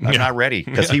ready. I'm not ready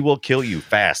because he will kill you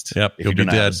fast. Yep. You'll be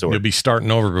dead. You'll be starting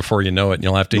over before you know it. And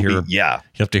you'll have to hear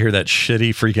that shitty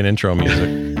freaking intro music.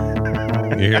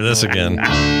 You hear this again.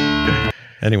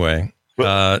 Anyway,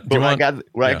 I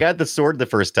got the sword the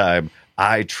first time,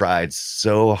 I tried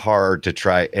so hard to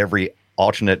try every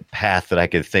alternate path that I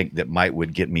could think that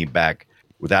would get me back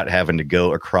without having to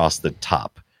go across the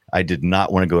top. I did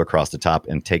not want to go across the top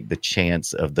and take the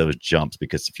chance of those jumps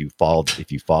because if you fall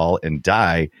and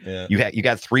die, you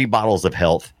got 3 bottles of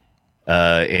health,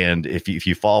 and if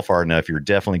you fall far enough, you're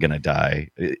definitely going to die,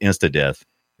 insta death.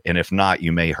 And if not,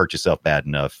 you may hurt yourself bad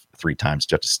enough 3 times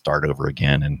to have to start over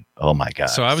again. And oh my god!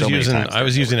 So I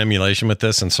was using emulation with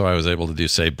this, and so I was able to do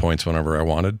save points whenever I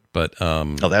wanted. But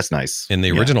that's nice. In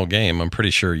the original game, I'm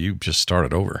pretty sure you just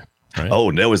started over. Right?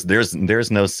 Oh,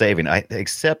 there's no saving.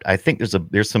 Except I think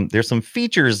there's some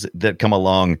features that come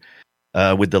along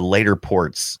with the later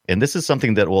ports, and this is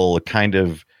something that will kind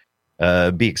of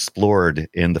be explored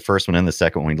in the first one and the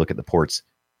second one. When you look at the ports,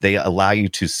 they allow you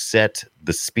to set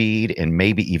the speed and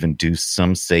maybe even do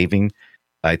some saving.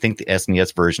 I think the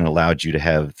SNES version allowed you to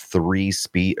have 3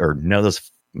 speed, or no,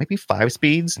 those maybe 5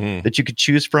 speeds that you could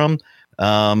choose from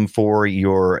for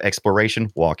your exploration,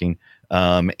 walking,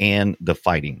 and the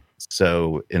fighting.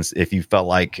 So if you felt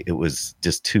like it was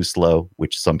just too slow,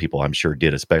 which some people I'm sure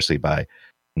did, especially by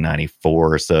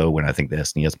 94 or so, when I think the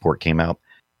SNES port came out,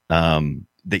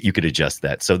 that you could adjust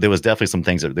that. So there was definitely some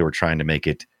things that they were trying to make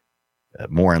it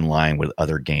more in line with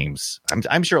other games.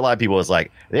 I'm sure a lot of people was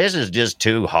like, this is just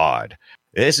too hard.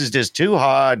 This is just too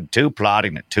hard, too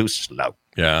plodding, and too slow.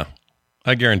 Yeah.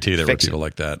 I guarantee there were people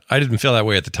like that. I didn't feel that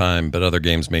way at the time, but other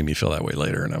games made me feel that way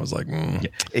later. And I was like,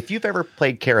 If you've ever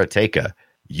played Karateka,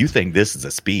 you think this is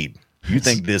a speed. You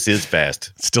think this is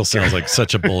fast. It still sounds like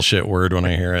such a bullshit word when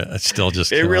I hear it. It still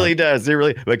just It really does. It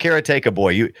really. But Karateka Boy,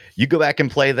 you go back and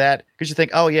play that because you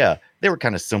think, oh yeah, they were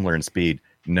kind of similar in speed.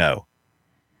 No,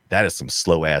 that is some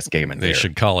slow ass gaming. They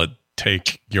should call it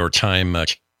Take Your Time,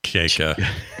 Keika.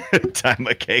 Time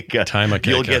a Keika. Time a Keika.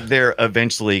 You'll get there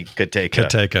eventually. Kateka.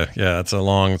 Kateka. Yeah, it's a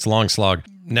long slog.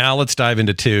 Now let's dive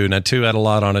into 2. Now 2 had a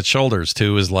lot on its shoulders.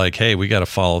 2 is like, hey, we got to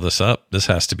follow this up. This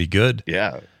has to be good.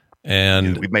 Yeah.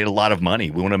 And we've made a lot of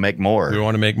money. We want to make more. We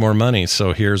want to make more money.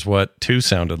 So here's what 2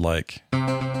 sounded like.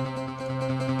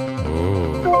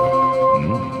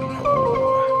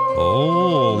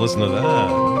 Oh, listen to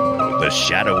that. The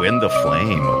shadow in the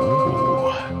flame. Ooh.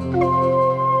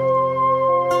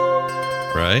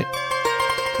 Right?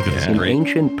 In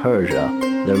ancient Persia,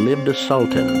 there lived a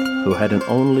sultan who had an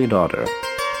only daughter,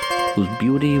 whose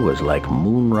beauty was like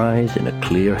moonrise in a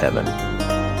clear heaven.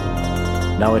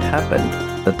 Now it happened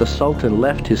that the sultan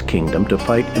left his kingdom to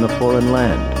fight in a foreign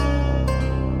land.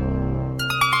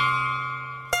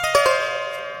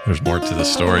 There's more to the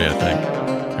story, I think.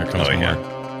 Here comes more. Yeah.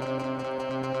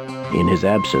 In his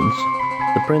absence,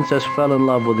 the princess fell in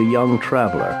love with a young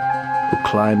traveler who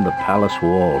climbed the palace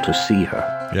wall to see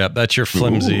her. Yeah, that's your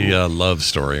flimsy love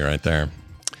story right there.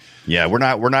 Yeah, we're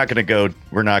not going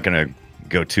to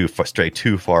go too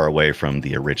far away from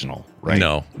the original, right?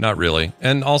 No, not really.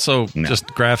 And also, just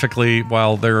graphically,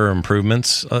 while there are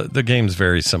improvements, the game's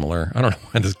very similar. I don't know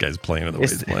why this guy's playing it the way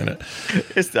he's playing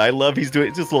it. I love he's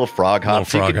doing just a little frog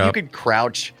hop. You could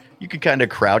crouch. You could kind of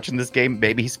crouch in this game.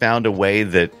 Maybe he's found a way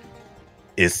that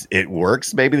it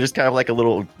works. Maybe there's kind of like a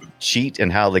little cheat in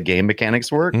how the game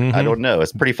mechanics work. Mm-hmm. I don't know.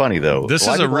 It's pretty funny though. This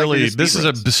is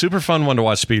a super fun one to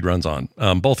watch speedruns on.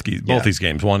 Both these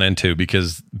games, 1 and 2,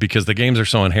 because the games are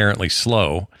so inherently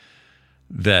slow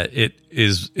that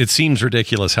it seems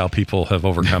ridiculous how people have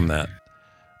overcome that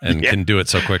and can do it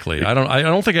so quickly. I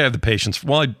don't think I have the patience.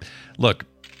 Well,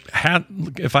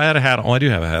 if I had a hat on, I do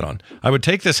have a hat on. I would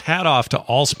take this hat off to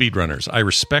all speedrunners. I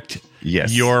respect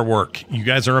your work. You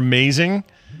guys are amazing.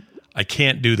 I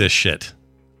can't do this shit.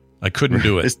 I couldn't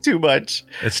do it. It's too much.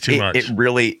 It's too much. It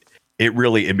really,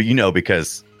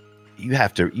 because you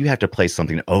have to play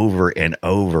something over and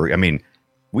over. I mean,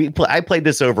 I played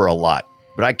this over a lot,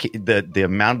 but the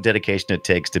amount of dedication it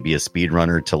takes to be a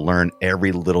speedrunner, to learn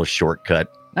every little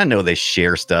shortcut. I know they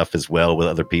share stuff as well with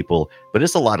other people, but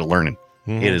it's a lot of learning.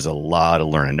 Mm-hmm. It is a lot of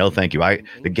learning. No, thank you.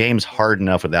 The game's hard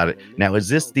enough without it. Now, is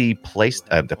this the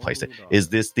PlayStation? Is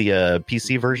this the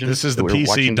PC version? This is the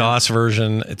PC DOS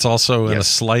version. It's also in a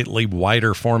slightly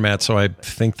wider format, so I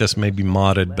think this may be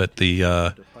modded. But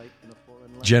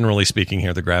generally speaking,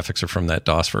 here the graphics are from that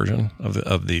DOS version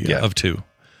of 2.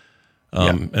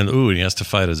 And he has to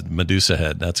fight a Medusa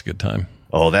head. That's a good time.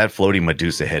 Oh, that floating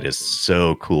Medusa head is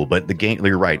so cool. But the game,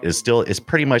 you're right, it's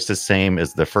pretty much the same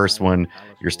as the first one.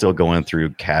 You're still going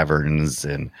through caverns,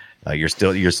 and you're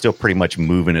still pretty much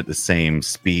moving at the same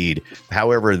speed.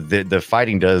 However, the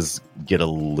fighting does get a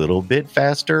little bit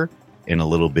faster and a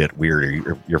little bit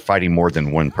weirder. You're fighting more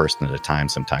than one person at a time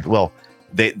sometimes. Well,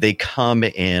 they come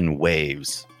in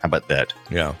waves. How about that?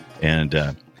 Yeah.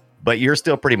 And but you're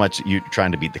still pretty much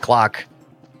trying to beat the clock.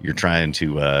 You're trying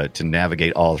to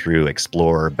navigate all through,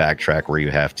 explore, backtrack where you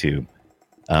have to.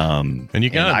 And you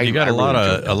got a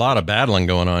lot of battling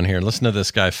going on here. Listen to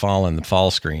this guy falling, the fall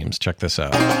screams. Check this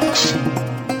out.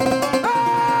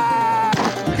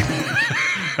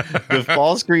 The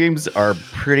fall screams are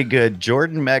pretty good.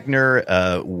 Jordan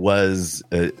Mechner was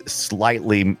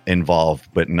slightly involved,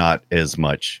 but not as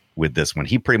much with this one.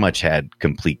 He pretty much had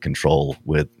complete control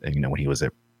with, when he was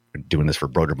doing this for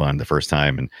Broderbund the first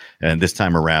time, and this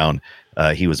time around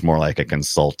he was more like a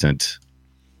consultant,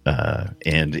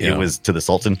 it was to the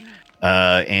Sultan,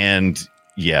 but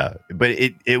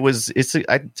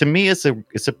to me it's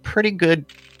a pretty good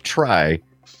try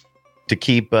to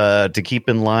keep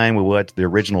in line with what the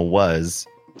original was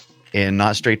and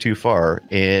not stray too far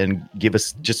and give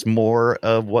us just more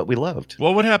of what we loved.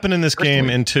 What would happen in this game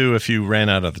in 2 if you ran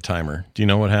out of the timer? Do you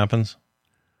know what happens?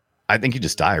 I think you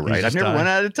just die, right? I've never run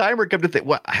out of the timer. Come to think,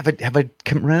 what have I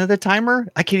run out of the timer?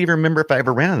 I can't even remember if I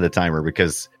ever ran out of the timer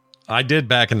because I did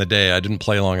back in the day. I didn't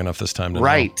play long enough this time to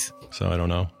know. So I don't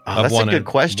know. Oh, that's a good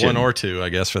question. 1 or 2, I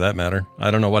guess, for that matter.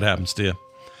 I don't know what happens to you.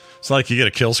 It's like you get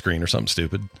a kill screen or something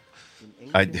stupid.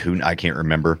 I can't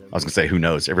remember. I was gonna say, who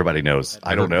knows? Everybody knows.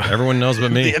 I don't know. Everyone knows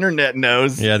but me. The internet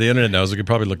knows. Yeah, the internet knows. We could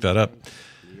probably look that up.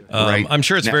 Right. I'm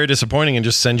sure it's very disappointing and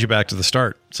just send you back to the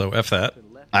start. So F that.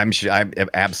 I'm sure.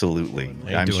 Absolutely.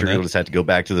 I'm doing sure that. you'll just have to go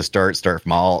back to the start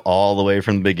from all the way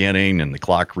from the beginning, and the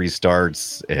clock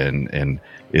restarts. And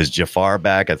is Jafar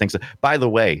back? I think so. By the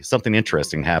way, something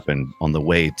interesting happened on the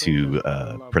way to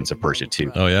Prince of Persia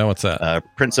 2. Oh yeah, what's that?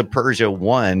 Prince of Persia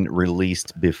 1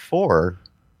 released before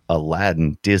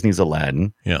Aladdin, Disney's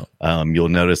Aladdin. Yeah. You'll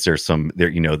notice their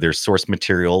source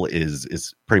material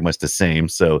is pretty much the same,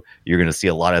 so you're going to see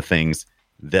a lot of things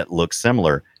that look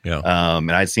similar. Yeah.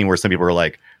 And I'd seen where some people were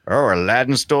like, "Oh,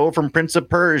 Aladdin stole from Prince of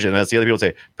Persia," and that's the other people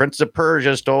say, "Prince of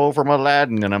Persia stole from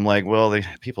Aladdin," and I'm like, "Well,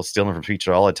 people stealing from each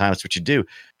other all the time. That's what you do."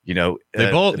 They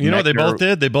both, what they both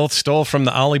did? They both stole from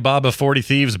the Alibaba 40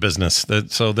 Thieves business.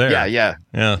 So there. Yeah.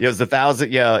 It was the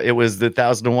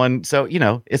 1001. So,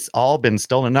 it's all been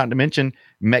stolen. Not to mention,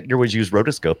 Mechner was used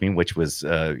rotoscoping, which was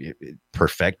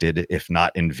perfected, if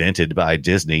not invented, by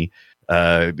Disney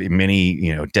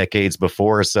many decades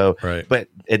before. So, right. But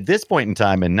at this point in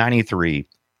time, in '93,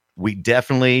 we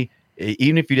definitely,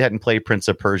 even if you hadn't played Prince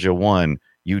of Persia 1,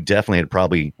 you definitely had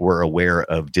probably were aware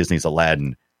of Disney's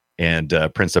Aladdin. And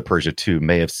Prince of Persia 2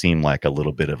 may have seemed like a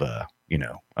little bit of a,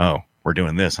 oh, we're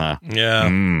doing this, huh? Yeah,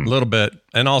 a little bit.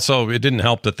 And also, it didn't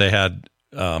help that they had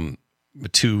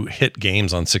 2 hit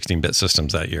games on 16-bit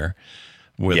systems that year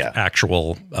with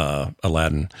actual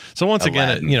Aladdin. So once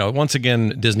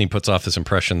again, Disney puts off this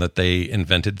impression that they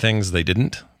invented things they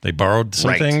didn't. They borrowed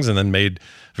some things and then made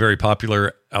very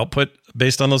popular output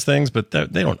based on those things, but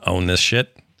they don't own this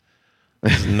shit.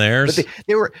 This isn't theirs. But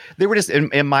they were just,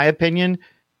 in my opinion.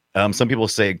 Some people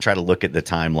try to look at the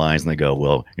timelines and they go,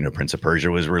 well, Prince of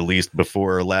Persia was released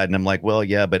before Aladdin. I'm like, well,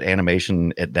 yeah, but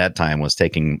animation at that time was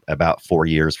taking about 4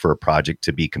 years for a project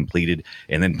to be completed.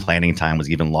 And then planning time was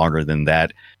even longer than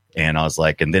that. And I was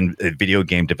like, and then video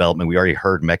game development, we already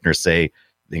heard Mechner say,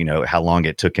 how long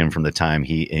it took him from the time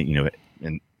he,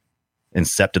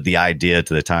 incepted the idea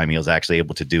to the time he was actually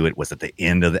able to do it was at the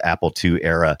end of the Apple II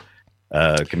era.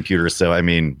 Computer. So, I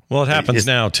mean, well, it happens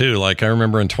now too. Like I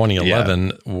remember in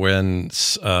 2011 when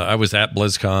I was at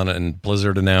BlizzCon and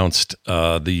Blizzard announced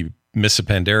the Mists of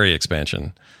Pandaria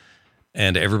expansion,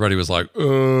 and everybody was like,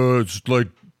 it's like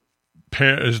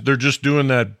they're just doing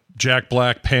that Jack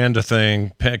Black panda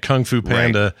thing, Kung Fu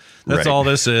Panda. Right. That's all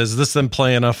this is. This them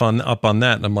playing up on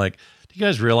that. And I'm like, do you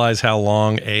guys realize how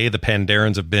long the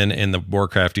Pandarans have been in the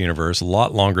Warcraft universe? A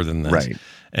lot longer than this. Right.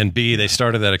 And B, they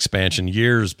started that expansion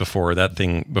years before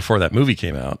that movie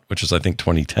came out, which was I think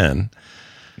 2010.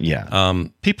 Yeah.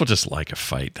 People just like a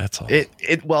fight. That's all.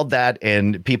 Well, that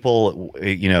and people,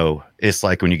 it's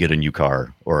like when you get a new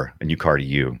car or a new car to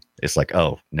you. It's like,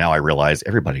 oh, now I realize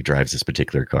everybody drives this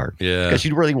particular car. Yeah. Because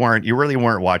you really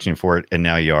weren't watching for it, and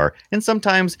now you are. And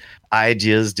sometimes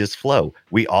ideas just flow.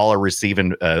 We all are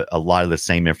receiving a lot of the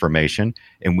same information,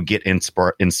 and we get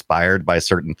inspired by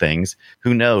certain things.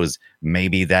 Who knows?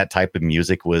 Maybe that type of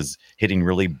music was hitting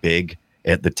really big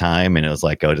at the time, and it was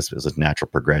like, oh, this was a natural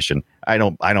progression. I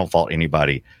don't fault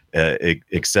anybody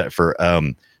except for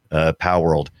Power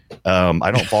World. I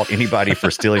don't fault anybody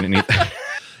for stealing anything.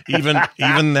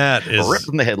 Even that is ripped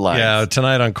from the headlines. Yeah,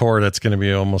 tonight on Core, that's going to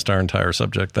be almost our entire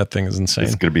subject. That thing is insane.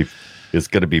 It's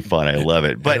going to be fun. I love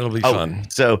it. But it'll be fun.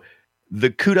 So the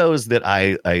kudos that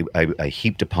I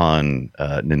heaped upon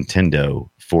Nintendo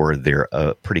for their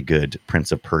pretty good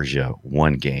Prince of Persia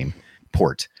 1 game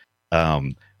port.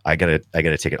 I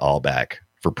gotta take it all back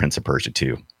for Prince of Persia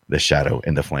 2, The Shadow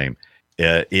and the Flame.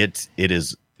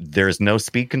 There's no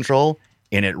speed control,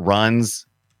 and it runs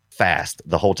fast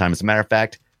the whole time. As a matter of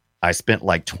fact, I spent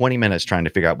like 20 minutes trying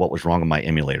to figure out what was wrong with my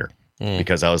emulator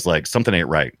because I was like, something ain't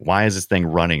right. Why is this thing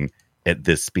running at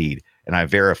this speed? And I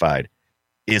verified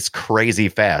it's crazy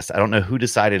fast. I don't know who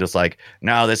decided it's like,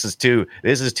 no, this is too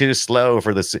slow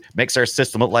for this. Makes our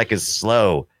system look like it's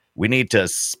slow. We need to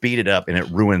speed it up, and it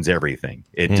ruins everything.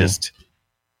 It just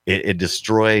it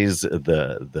destroys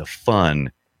the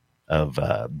fun of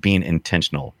being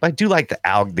intentional. But I do like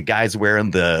the guys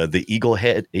wearing the eagle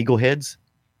heads.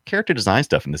 Character design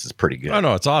stuff, and this is pretty good. Oh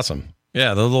no, it's awesome.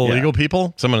 Yeah, the little eagle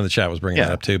people. Someone in the chat was bringing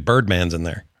that up too. Birdman's in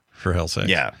there, for hell's sake.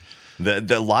 Yeah,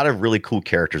 the lot of really cool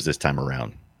characters this time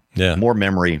around. Yeah, more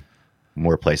memory,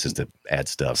 more places to add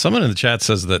stuff. Someone in the chat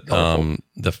says that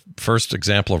the first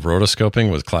example of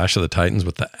rotoscoping was Clash of the Titans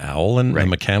with the owl and the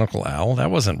mechanical owl. That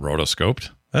wasn't rotoscoped.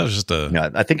 That was just a.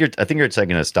 No, I think you're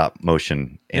taking a stop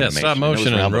motion animation. Yeah, stop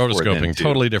motion and rotoscoping,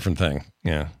 totally different thing.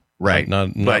 Yeah, right. Not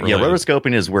but related.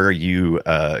 rotoscoping is where you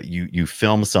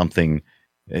film something.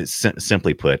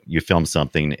 Simply put, you film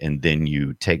something and then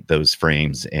you take those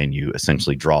frames and you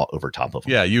essentially draw over top of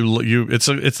them. Yeah,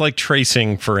 it's like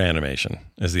tracing for animation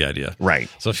is the idea. Right.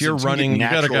 So if you're running, you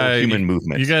got a guy human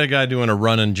movement. You got a guy doing a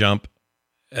run and jump,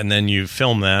 and then you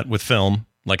film that with film,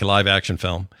 like a live action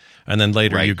film. And then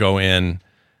later you go in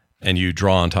and you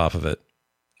draw on top of it.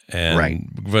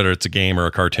 And whether it's a game or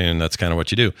a cartoon, that's kind of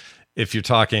what you do. If you're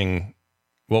talking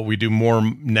what we do more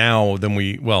now than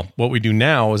what we do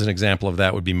now as an example of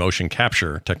that would be motion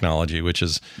capture technology, which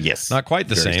is not quite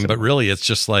the same, but really it's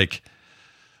just like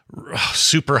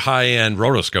super high-end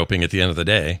rotoscoping at the end of the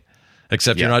day.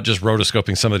 Except you're not just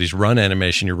rotoscoping somebody's run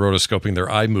animation, you're rotoscoping their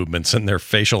eye movements and their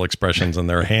facial expressions and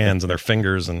their hands and their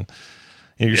fingers, and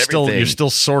you're still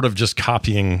sort of just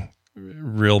copying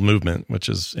real movement, which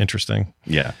is interesting.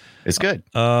 Yeah, it's good.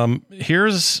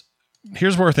 Here's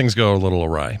where things go a little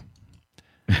awry.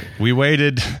 We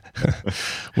waited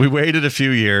a few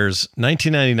years.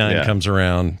 1999 comes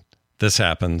around. This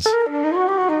happens.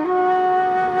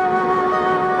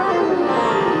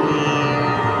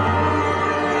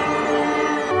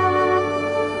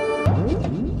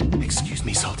 Excuse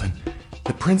me, Sultan.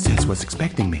 The princess was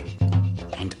expecting me.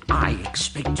 And I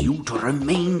expect you to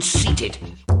remain seated.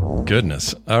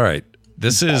 Goodness. All right.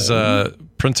 This is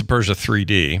Prince of Persia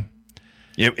 3D.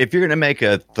 If you're going to make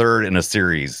a third in a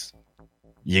series,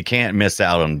 you can't miss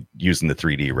out on using the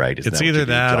 3D, right? It's either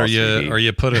that or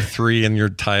you put a 3 in your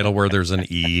title where there's an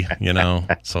E,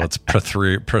 so it's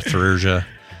Persia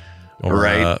or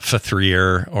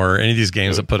Fathrir or any of these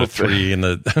games that put a 3 in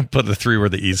put the 3 where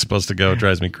the E is supposed to go. It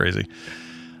drives me crazy.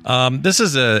 This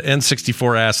is a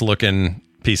N64 ass looking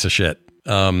piece of shit.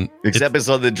 Except it's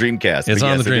on the Dreamcast. It's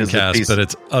on the Dreamcast, but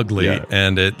it's ugly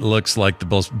and it looks like the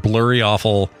most blurry,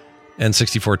 awful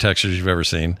N64 textures you've ever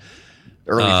seen.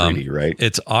 Early 3D, right?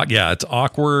 It's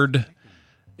awkward.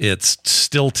 It's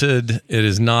stilted. It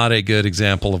is not a good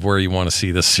example of where you want to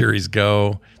see this series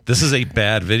go. This is a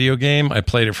bad video game. I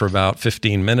played it for about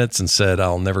 15 minutes and said,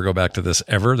 I'll never go back to this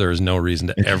ever. There is no reason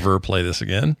to ever play this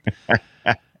again.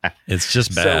 It's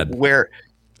just bad. So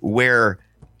where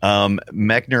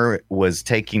Mechner was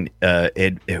taking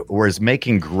was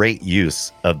making great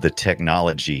use of the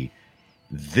technology,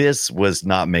 this was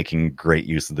not making great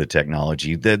use of the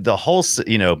technology. The whole,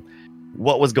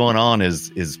 what was going on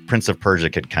is Prince of Persia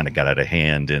had kind of got out of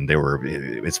hand, and they were,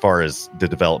 as far as the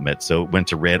development, so it went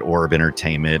to Red Orb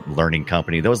Entertainment, Learning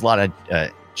Company. There was a lot of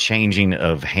changing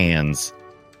of hands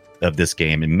of this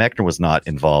game, and Mechner was not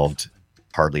involved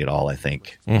hardly at all, I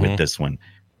think, with this one.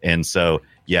 And so,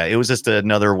 it was just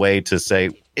another way to say,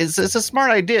 it's a smart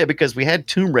idea, because we had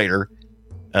Tomb Raider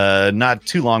not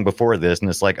too long before this, and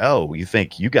it's like, oh, you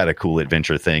think you got a cool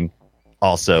adventure thing.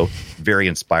 Also very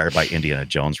inspired by Indiana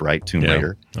Jones, right? Tomb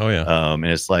Raider. Oh yeah. And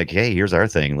it's like, hey, here's our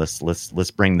thing.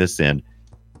 Let's bring this in.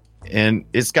 And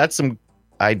it's got some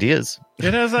ideas.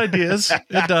 It has ideas.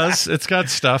 It does. It's got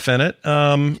stuff in it.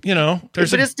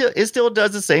 It still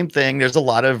does the same thing. There's a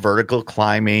lot of vertical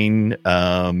climbing.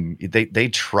 They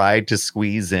tried to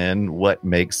squeeze in what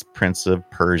makes Prince of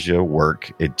Persia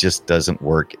work. It just doesn't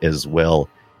work as well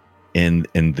in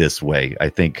this way. I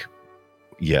think,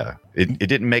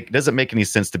 it doesn't make any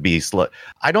sense to be slow.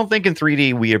 I don't think in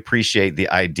 3D we appreciate the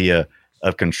idea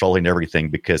of controlling everything,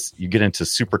 because you get into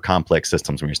super complex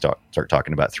systems when you start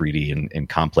talking about 3D and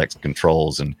complex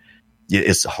controls, and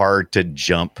it's hard to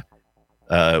jump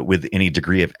with any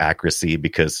degree of accuracy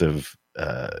because of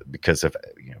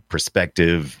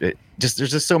perspective. There's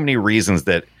just so many reasons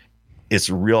that it's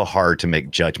real hard to make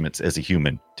judgments as a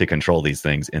human to control these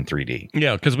things in 3D.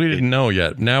 Yeah, because we didn't know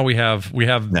yet. Now we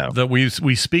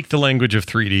speak the language of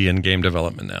 3D in game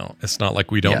development now. It's not like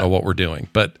we don't know what we're doing.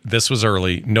 But this was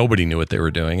early. Nobody knew what they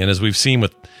were doing. And as we've seen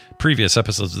with previous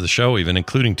episodes of the show, even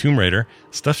including Tomb Raider,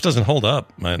 stuff doesn't hold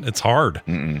up, man. It's hard.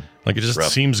 Like it just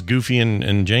seems goofy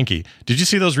and janky. Did you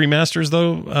see those remasters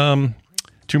though?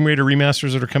 Tomb Raider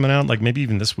remasters that are coming out, like maybe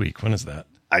even this week. When is that?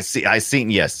 I've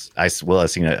seen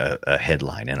a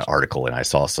headline and an article, and I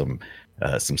saw some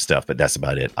stuff, but that's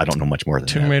about it. I don't know much more than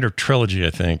Tomb Raider trilogy,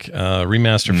 I think.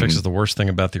 Remaster fixes the worst thing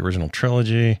about the original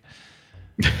trilogy.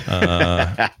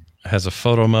 Has a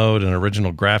photo mode and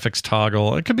original graphics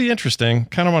toggle. It could be interesting.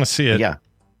 Kind of want to see it. Yeah.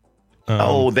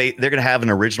 They're going to have an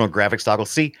original graphics toggle.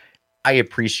 See, I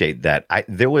appreciate that.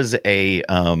 There was a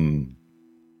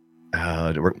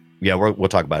we'll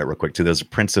talk about it real quick too. There was the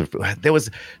Prince of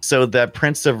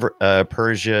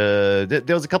Persia.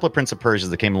 There was a couple of Prince of Persias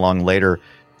that came along later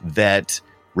that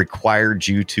required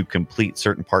you to complete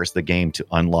certain parts of the game to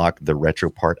unlock the retro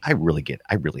part. I really hate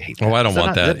that. Oh, I don't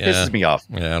want that. That pisses me off.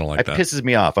 Yeah, I don't like that. It pisses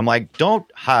me off. I'm like, don't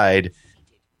hide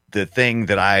the thing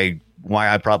why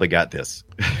I probably got this.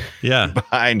 Yeah.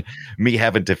 Behind me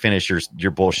having to finish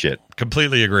your bullshit.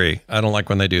 Completely agree. I don't like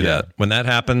when they do that. When that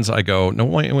happens, I go, no,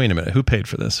 wait a minute. Who paid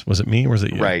for this? Was it me or was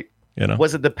it you? Right.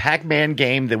 Was it the Pac-Man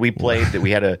game that we played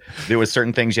that there was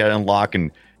certain things you had to unlock,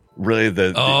 and really the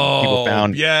people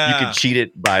found you could cheat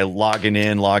it by logging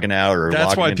in, logging out, or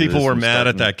that's why people were mad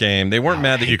at that game. They weren't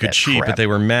mad that you could cheat, but they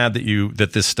were mad that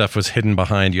this stuff was hidden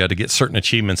behind. You had to get certain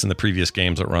achievements in the previous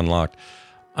games that were unlocked.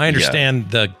 I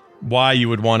understand why you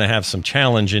would want to have some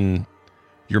challenge in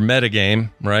your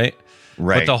metagame, right?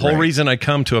 Right. But the whole reason I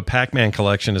come to a Pac-Man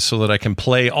collection is so that I can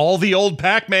play all the old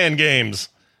Pac-Man games.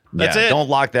 That's it. Don't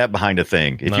lock that behind a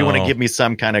thing. If you want to give me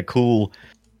some kind of cool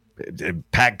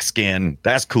pack skin,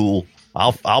 that's cool.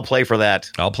 I'll play for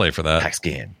that. I'll play for that. Pack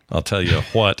skin. I'll tell you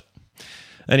what.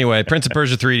 Anyway, Prince of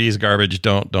Persia 3D is garbage.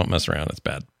 Don't mess around. It's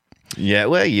bad. Yeah,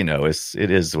 well,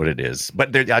 it is what it is.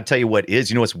 But I'll tell you what is.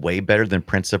 You know what's way better than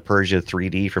Prince of Persia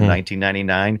 3D from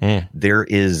 1999? There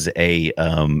is a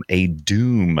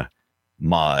Doom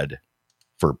mod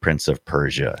for Prince of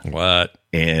Persia. What?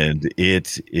 And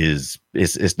it's no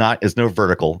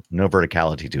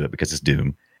verticality to it because it's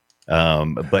Doom.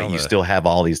 But you still have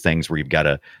all these things where you've got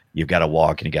to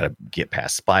walk and you got to get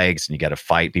past spikes and you got to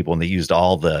fight people, and they used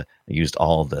all the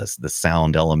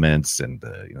sound elements and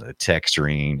the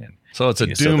texturing, and so it's a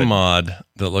Doom mod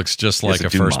that looks just like a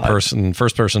first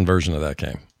person version of that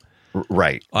game.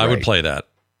 Right. I would play that.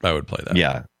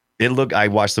 Yeah. I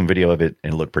watched some video of it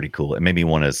and it looked pretty cool. It made me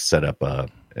want to set up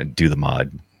and do the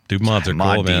mod. Dude, mods are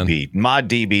cool, man.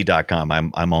 Moddb.com.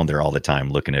 I'm on there all the time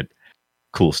looking at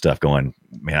cool stuff going,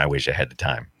 man, I wish I had the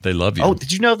time. They love you. Oh,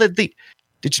 did you know that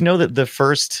the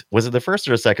first, was it the first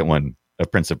or the second one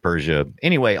of Prince of Persia?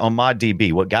 Anyway, on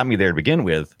ModDB, what got me there to begin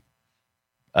with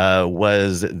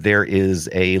was there is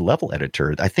a level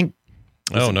editor. I think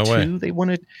no way. They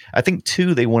wanted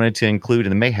to include,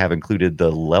 and they may have included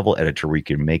the level editor where you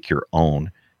can make your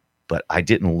own, but I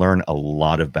didn't learn a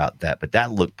lot about that, but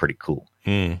that looked pretty cool.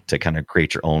 To kind of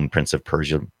create your own Prince of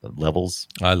Persia levels.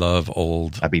 I love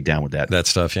I'd be down with that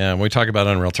stuff. Yeah, when we talk about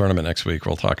Unreal Tournament next week,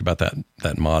 we'll talk about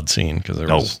that mod scene because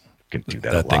can do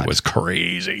that. That thing was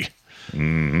crazy.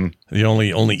 Mm-hmm. The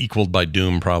only equaled by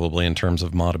Doom probably in terms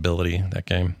of modability. That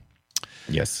game.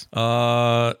 Yes.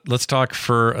 Let's talk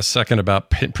for a second about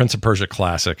Prince of Persia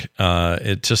Classic.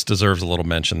 It just deserves a little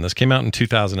mention. This came out in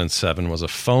 2007. Was a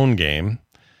phone game.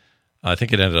 I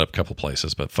think it ended up a couple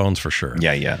places, but phones for sure.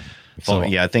 Yeah.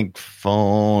 Phone, I think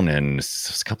phone and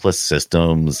a couple of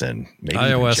systems and maybe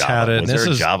iOS Java. had it. Was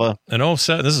there Java? And this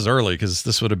is early because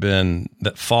this would have been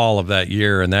that fall of that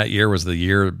year, and that year was the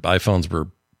year iPhones were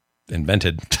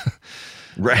invented.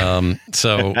 Right.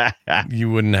 So you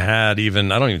wouldn't have had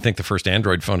even. I don't even think the first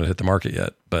Android phone had hit the market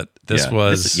yet. But this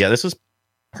was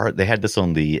part. They had this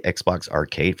on the Xbox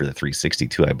Arcade for the 360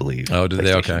 too, I believe. Oh, did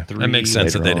they? Okay, that makes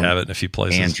sense that they'd have it in a few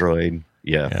places. Android.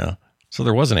 Yeah. So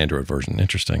there was an Android version.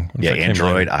 Interesting. Yeah,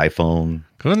 Android, iPhone.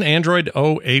 Wasn't Android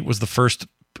 08 was the first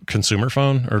consumer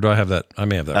phone? Or do I have that? I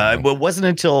may have that wrong. Well, it wasn't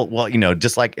until,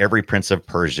 just like every Prince of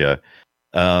Persia,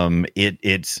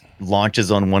 it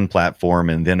launches on one platform,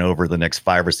 and then over the next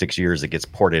 5 or 6 years, it gets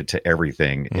ported to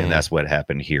everything. And that's what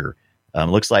happened here.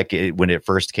 Looks like when it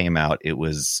first came out, it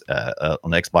was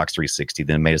on Xbox 360,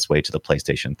 then made its way to the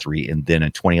PlayStation 3, and then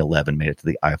in 2011 made it to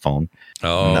the iPhone,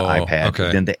 and the iPad,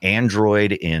 then the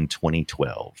Android in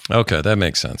 2012. Okay, that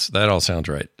makes sense. That all sounds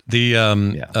right.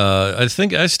 I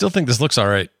still think this looks all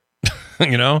right.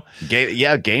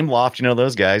 Gameloft,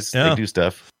 those guys, they do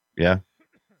stuff. Yeah.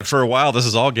 For a while, this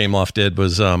is all Gameloft did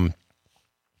was,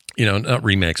 not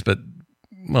remakes, but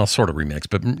sort of remakes,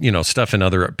 but stuff in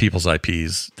other people's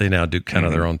IPs. They now do kind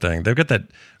of their own thing. They've got that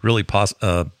really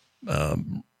possible. What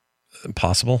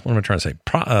am I trying to say?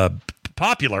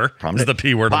 Popular is the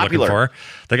P word I'm looking for.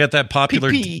 They got that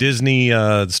popular Disney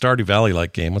Stardew Valley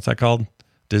like game. What's that called?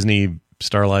 Disney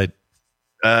Starlight.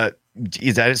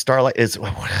 Is that Starlight? Is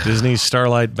Disney's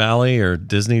Starlight Valley or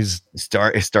Disney's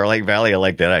Starlight Valley? I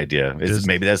like that idea.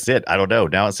 Maybe that's it. I don't know.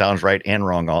 Now it sounds right and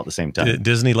wrong all at the same time.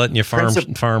 Disney letting you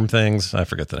farm things. I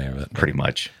forget the name of it. Pretty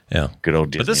much. Yeah. Good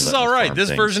old Disney. But this is all right. This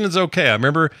version is okay. I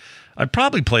remember I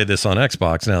probably played this on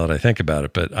Xbox now that I think about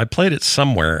it, but I played it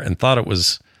somewhere and thought it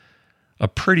was a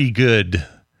pretty good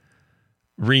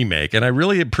remake. And I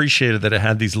really appreciated that it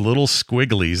had these little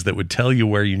squigglies that would tell you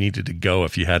where you needed to go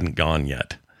if you hadn't gone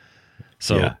yet.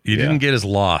 So you didn't get as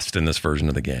lost in this version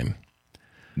of the game.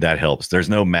 That helps. There's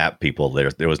no map, people.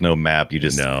 There was no map. You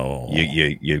just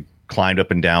you climbed up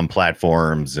and down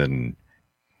platforms and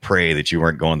pray that you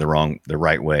weren't going the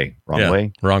right way. Wrong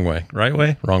way? Wrong way. Right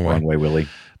way? Wrong way. Wrong way, Willie.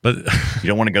 But you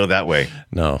don't want to go that way.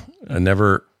 No. I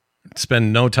never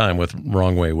spend no time with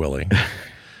Wrong Way Willie.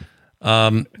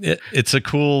 It's a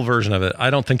cool version of it. I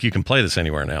don't think you can play this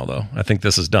anywhere now, though. I think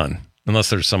this is done.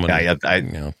 Unless there's someone. I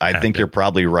think you're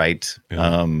probably right.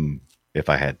 Yeah. If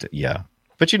I had to,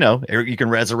 but you can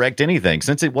resurrect anything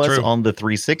since it was on the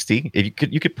 360.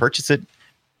 You could purchase it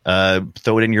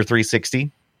Throw it in your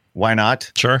 360. Why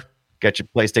not? Sure. Got your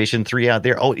PlayStation 3 out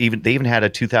there. Oh, they even had a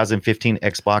 2015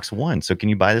 Xbox One. So can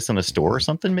you buy this in a store or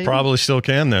something? Maybe Probably still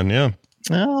can then. Yeah.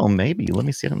 Oh, maybe. Let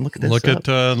me see. Look at this. Look at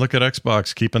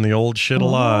Xbox keeping the old shit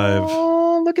alive.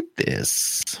 Oh, look at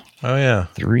this. Oh yeah,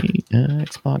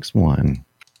 Xbox One.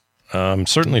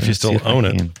 Certainly, if you still own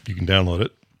it, you can download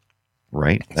it.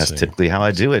 Right. That's typically how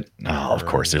I do it. Oh, of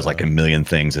course. There's like a million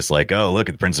things. It's like, oh, look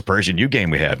at the Prince of Persia new game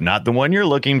we have. Not the one you're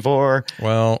looking for.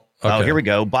 Well, okay. Oh, here we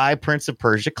go. Buy Prince of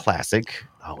Persia Classic.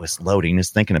 Oh, it's loading. It's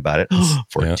thinking about it.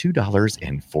 For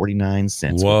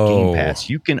 $2.49 with Game Pass.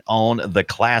 You can own the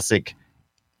classic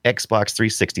Xbox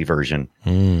 360 version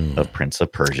of Prince of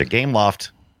Persia.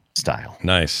 GameLoft style.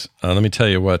 Nice. Let me tell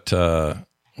you what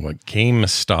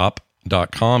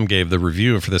GameStop.com gave the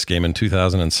review for this game in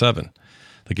 2007.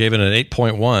 They gave it an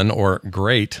 8.1 or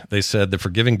great. They said the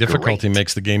forgiving difficulty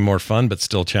makes the game more fun but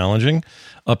still challenging.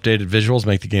 Updated visuals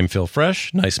make the game feel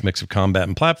fresh. Nice mix of combat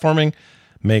and platforming.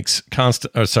 Makes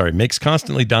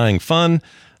constantly dying fun.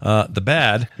 The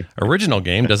bad original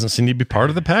game doesn't seem to be part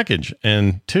of the package.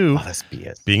 And 2,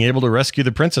 being able to rescue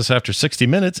the princess after 60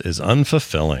 minutes is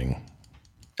unfulfilling.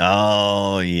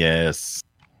 Oh, yes.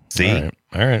 See? All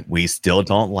right. We still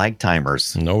don't like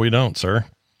timers. No, we don't, sir.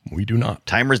 We do not.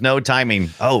 Timers, no timing.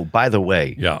 Oh, by the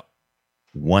way. Yeah.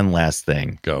 One last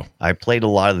thing. Go. I played a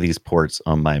lot of these ports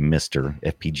on my Mr.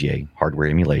 FPGA hardware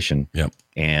emulation. Yep.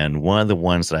 And one of the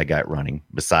ones that I got running,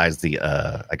 besides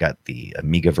I got the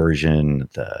Amiga version,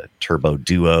 the Turbo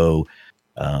Duo,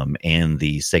 and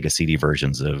the Sega CD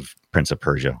versions of Prince of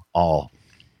Persia, all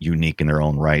unique in their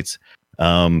own rights.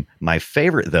 My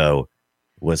favorite, though,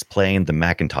 was playing the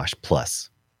Macintosh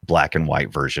Plus black and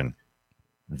white version.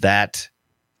 That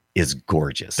is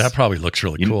gorgeous. That probably looks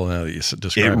really cool now that you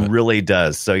describe it. It really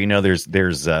does. So,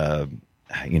 there's like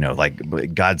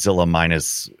Godzilla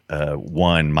minus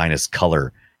 1 minus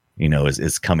color,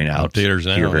 is coming out theaters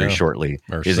now, very shortly.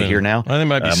 Or is soon. it here now? I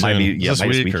think it might be soon. This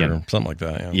week weekend. Or something like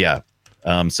that. Yeah.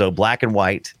 So black and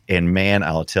white, and man,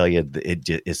 I'll tell you, it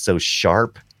is so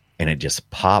sharp and it just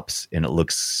pops and it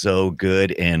looks so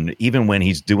good. And even when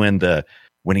he's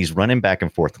when he's running back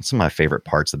and forth, and some of my favorite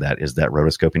parts of that is that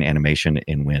rotoscoping animation,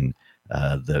 and when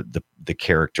the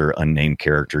unnamed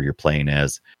character you're playing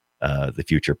as, the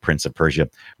future Prince of Persia,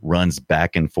 runs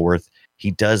back and forth.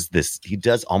 He does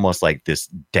almost like this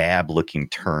dab looking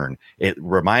turn. It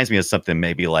reminds me of something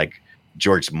maybe like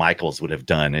George Michaels would have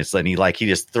done. It's like he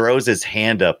just throws his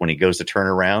hand up when he goes to turn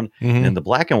around. Mm-hmm. And in the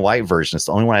black and white version, it's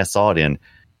the only one I saw it in.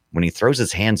 When he throws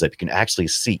his hands up, you can actually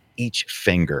see each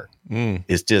finger.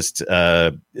 It's just,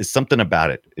 it's something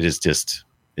about it. It is just,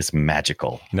 it's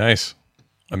magical. Nice.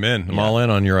 I'm in. I'm all in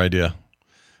on your idea.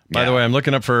 By the way, I'm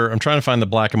trying to find the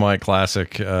black and white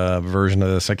classic version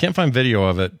of this. I can't find video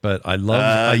of it, but I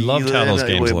loved how those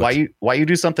games look. Why you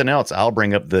do something else? I'll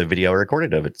bring up the video I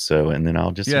recorded of it. And then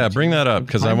I'll just bring that up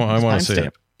because I want to see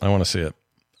it. I want to see it.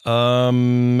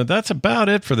 That's about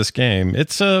it for this game.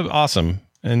 It's awesome,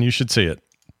 and you should see it.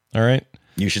 All right.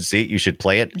 You should see it. You should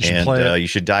play it, you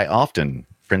should die often.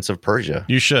 Prince of Persia.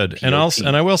 You should. And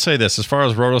I will say this: as far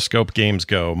as rotoscope games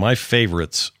go, my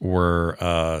favorites were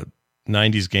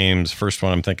 90s games. First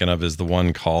one I'm thinking of is the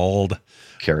one called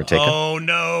Karateka. Oh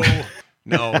no,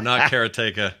 not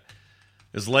Karateka. It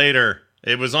was later.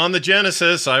 It was on the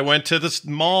Genesis. I went to the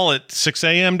mall at 6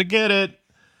 a.m. to get it.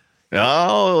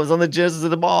 Oh, it was on the Genesis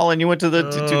of the mall, and you went to the you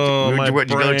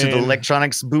go to the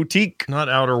electronics boutique. Not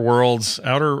Outer Worlds.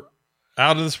 Out of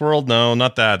This World? No,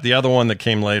 not that. The other one that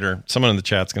came later. Someone in the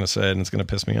chat's going to say it, and it's going to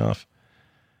piss me off.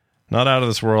 Not Out of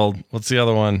This World. What's the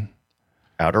other one?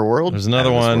 Outer World? There's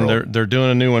another one. They're doing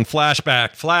a new one.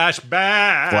 Flashback.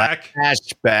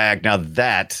 Now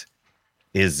that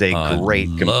is a great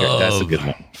comparison. That's a good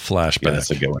one. Flashback. Yeah,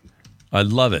 that's a good one. I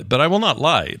love it, but I will not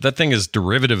lie. That thing is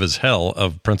derivative as hell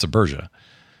of Prince of Persia.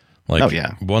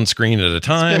 Like one screen at a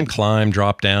time, climb,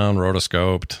 drop down,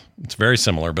 rotoscoped. It's very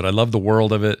similar, but I love the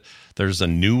world of it. There's a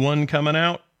new one coming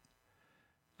out.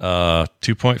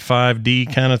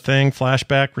 2.5D kind of thing.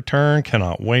 Flashback Return.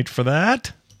 Cannot wait for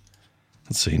that.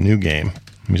 Let's see. New game.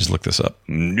 Let me just look this up.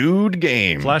 Nude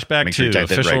game. Flashback 2.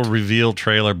 Official reveal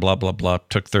trailer. Blah, blah, blah.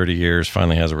 Took 30 years.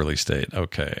 Finally has a release date.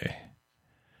 Okay.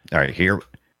 All right. Here.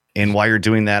 And while you're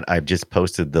doing that, I've just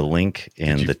posted the link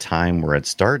and the time where it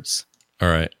starts. All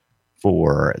right.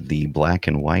 For the black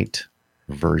and white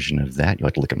version of that. You'll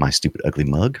have to look at my stupid ugly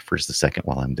mug for just a second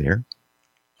while I'm there.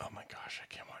 Oh my gosh, I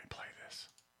can't wait to play this.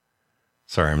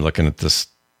 Sorry, I'm looking at this.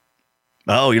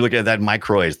 Oh, you're looking at that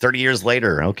microid 30 years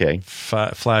later. Okay.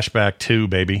 Flashback 2,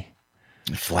 baby.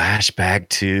 Flashback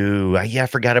 2. I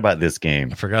forgot about this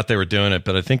game. I forgot they were doing it,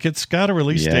 but I think it's got a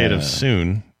release date of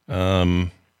soon.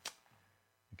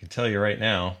 can tell you right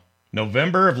now.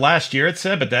 November of last year, it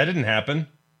said, but that didn't happen.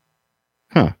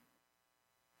 Huh.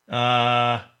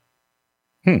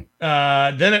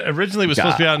 Then it originally was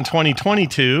supposed to be out in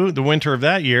 2022, the winter of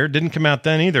that year. Didn't come out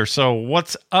then either. So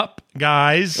what's up,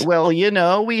 guys? Well,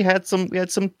 we had some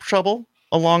trouble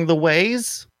along the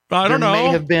ways. I don't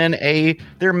know.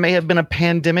 There may have been a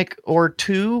pandemic or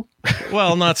two.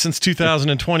 Well, not since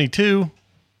 2022.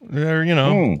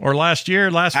 Or last year,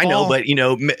 last fall. I know,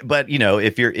 but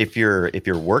if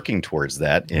you're working towards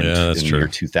that in year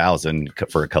 2000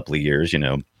 for a couple of years,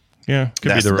 yeah,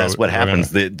 that's what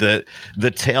happens. The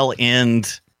tail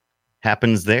end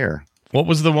happens there. What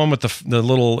was the one with the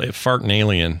little farting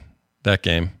alien? That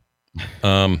game.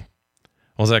 What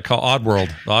was that called? Oddworld.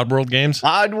 The Oddworld games.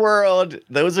 Oddworld.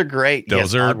 Those are great.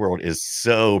 Oddworld is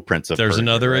so Prince of Persia. There's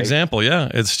another right? example.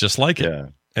 Yeah, it's just like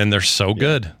it, and they're so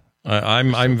good.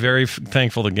 I'm very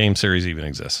thankful the game series even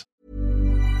exists.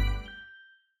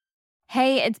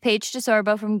 Hey, it's Paige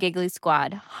DeSorbo from Giggly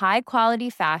Squad. High quality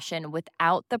fashion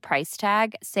without the price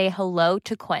tag. Say hello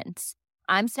to Quince.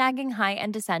 I'm snagging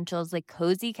high-end essentials like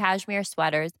cozy cashmere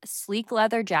sweaters, sleek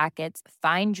leather jackets,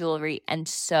 fine jewelry, and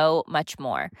so much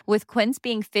more. With Quince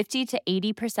being 50 to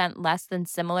 80% less than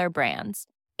similar brands.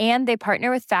 And they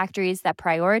partner with factories that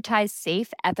prioritize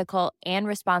safe, ethical, and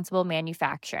responsible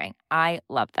manufacturing. I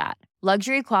love that.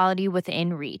 Luxury quality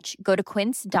within reach. Go to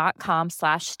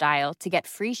quince.com/style to get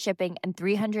free shipping and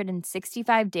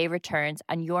 365-day returns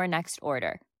on your next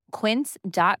order.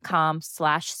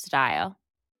 Quince.com/style.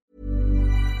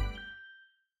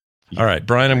 All right,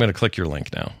 Brian, I'm going to click your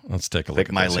link now. Let's take a look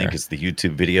at my this link. here. Is the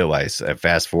YouTube video. I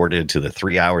fast forwarded to the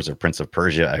 3 hours of Prince of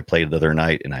Persia I played the other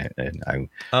night, and I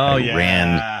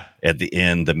ran at the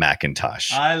end the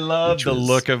Macintosh. I love the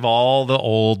look of all the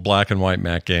old black and white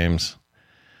Mac games.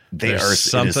 There's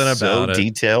something about it.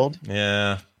 Detailed.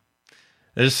 Yeah.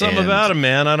 There's something about them,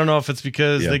 man. I don't know if it's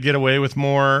because they get away with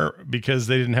more because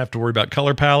they didn't have to worry about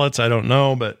color palettes. I don't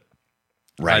know, but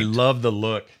I love the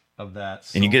look of that.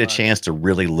 And you get a chance to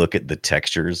really look at the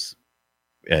textures.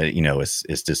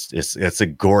 It's a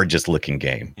gorgeous looking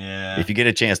game. Yeah. If you get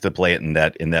a chance to play it in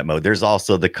that mode, there's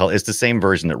also the color. It's the same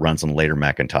version that runs on later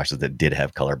Macintoshes that did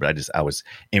have color, but I was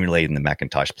emulating the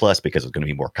Macintosh Plus because it was going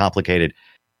to be more complicated.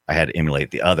 I had to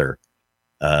emulate the other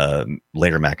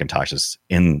later Macintoshes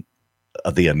in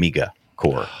the Amiga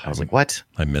core. I was like, what?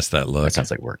 I missed that look. That sounds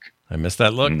like work. I missed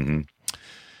that look. Mm-hmm.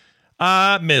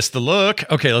 I missed the look.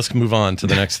 Okay, let's move on to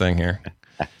the next thing here.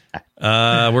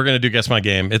 We're going to do Guess My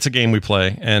Game. It's a game we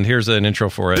play, and here's an intro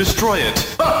for it. Destroy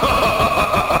it.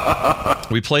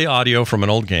 We play audio from an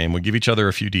old game. We give each other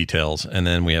a few details, and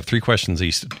then we have 3 questions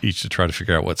each to try to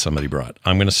figure out what somebody brought.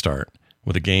 I'm going to start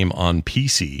with a game on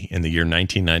PC in the year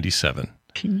 1997.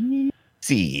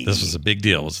 PC. This was a big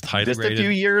deal. It was highly just rated. A few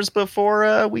years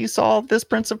before we saw this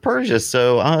Prince of Persia,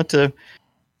 so I'll have to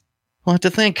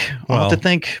think.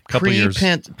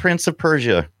 Prince of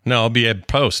Persia. No, it'll be a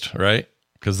post, right?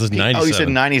 Because this is 97. Oh, you said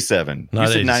 97. Not you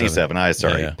said 87. 97.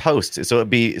 Sorry. Yeah. Post. So I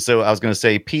was going to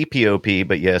say PPOP,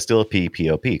 but yeah, still a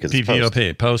PPOP because it's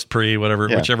PPOP, post, pre, whatever,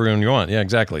 whichever one you want. Yeah,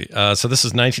 exactly. So this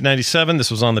is 1997.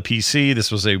 This was on the PC.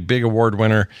 This was a big award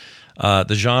winner.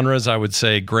 The genres, I would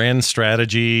say, grand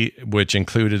strategy, which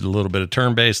included a little bit of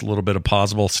turn-based, a little bit of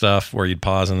pausable stuff where you'd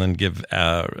pause and then give,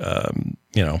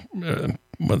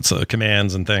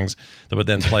 commands and things that would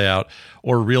then play out,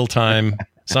 or real-time,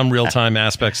 some real-time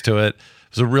aspects to it.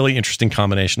 It was a really interesting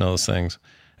combination of those things.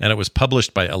 And it was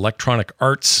published by Electronic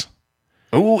Arts.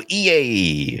 Oh,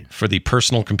 EA. For the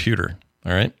personal computer.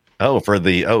 All right. For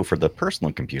the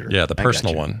personal computer. Yeah, the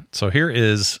personal one. So here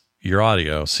is your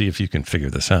audio. See if you can figure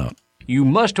this out. You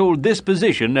must hold this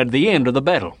position at the end of the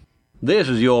battle. This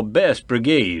is your best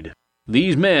brigade.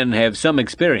 These men have some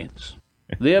experience.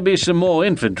 There'll be some more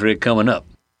infantry coming up.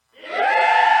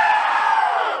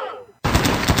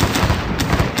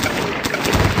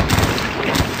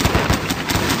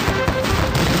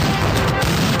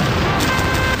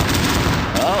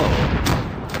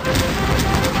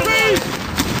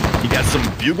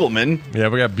 Some buglemen. Yeah,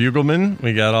 we got buglemen.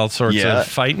 We got all sorts of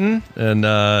fighting. And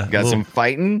got some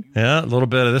fighting. Yeah, a little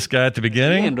bit of this guy at the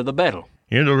beginning. The end of the battle.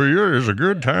 End of the year is a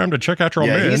good time to check out your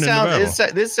men in the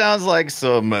battle. This sounds like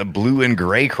some blue and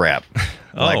gray crap.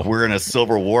 Like we're in a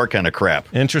Civil War kind of crap.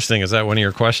 Interesting. Is that one of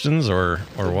your questions or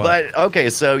what? But okay,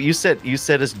 so you said it's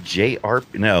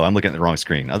JRPG. No, I'm looking at the wrong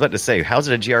screen. I was about to say, how's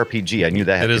it a JRPG? I knew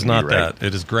that. It is not that.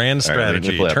 It is grand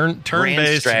strategy.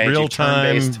 Turn-based,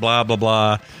 real-time, blah, blah,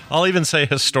 blah. I'll even say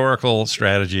historical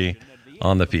strategy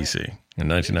on the PC. In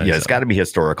 1997. Yeah, it's got to be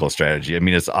historical strategy. I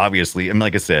mean, it's obviously, I mean,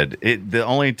 like I said, the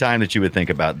only time that you would think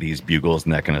about these bugles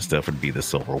and that kind of stuff would be the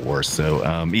Civil War. So,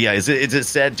 yeah, is it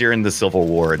set during the Civil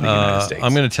War in the United States?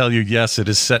 I'm going to tell you, yes, it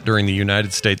is set during the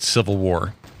United States Civil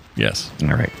War. Yes. All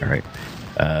right.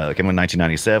 Came in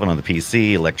 1997 on the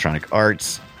PC, Electronic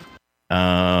Arts. With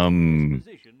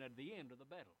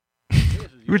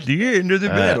the end of the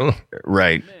battle.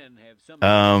 Right.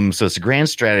 So it's a grand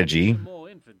strategy.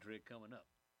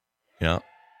 Yeah.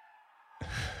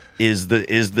 Is the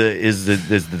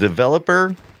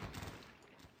developer,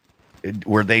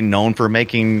 were they known for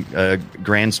making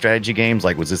grand strategy games?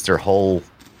 Like, was this their whole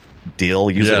deal?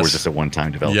 Or was this a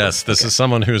one-time developer? Yes, this is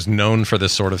someone who's known for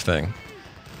this sort of thing.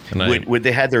 And would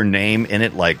they have their name in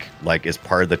it, like as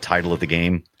part of the title of the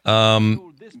game?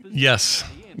 Yes.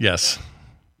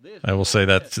 I will say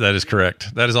that is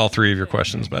correct. That is all three of your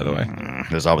questions, by the way.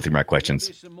 Those are all three of my questions.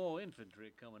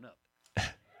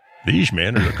 These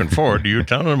men are looking forward to you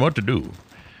telling them what to do.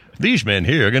 These men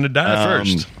here are going to die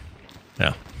first.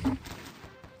 Yeah.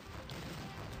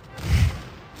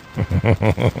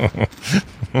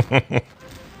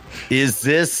 Is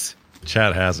this...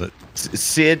 Chad has it.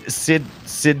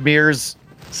 Sid Meier's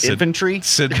infantry?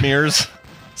 Sid Meier's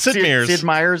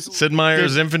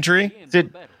infantry?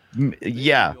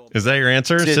 Yeah. Is that your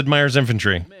answer? Sid Meier's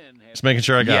infantry. Just making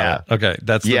sure I got it. Okay,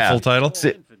 that's the full title?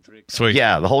 Sweet.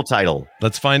 Yeah, the whole title.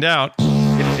 Let's find out.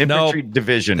 Infantry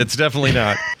Division. It's definitely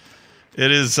not.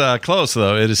 It is close,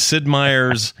 though. It is Sid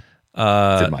Meier's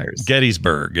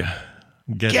Gettysburg.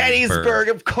 Gettysburg,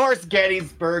 of course,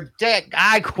 Gettysburg.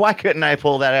 Why couldn't I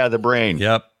pull that out of the brain?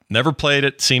 Yep. Never played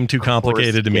it. Seemed too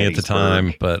complicated to me at the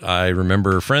time, but I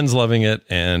remember friends loving it,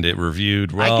 and it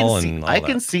reviewed well. I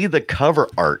can see the cover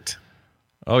art.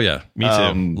 Oh yeah, me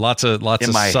too. Lots of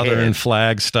Southern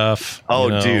flag stuff.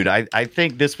 Oh, dude, I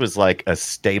think this was like a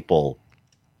staple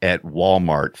at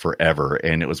Walmart forever,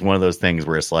 and it was one of those things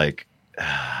where it's like,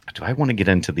 do I want to get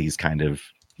into these kind of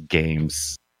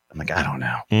games? I'm like, I don't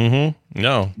know. Mm-hmm.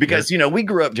 No, because we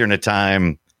grew up during a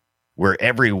time where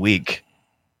every week,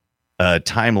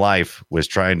 Time Life was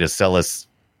trying to sell us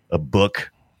a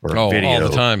book or a video all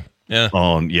the time. Yeah,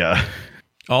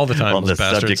 all the time on the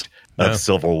subject of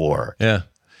Civil War. Yeah.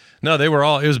 No, they were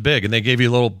it was big, and they gave you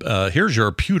a little, here's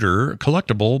your pewter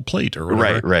collectible plate or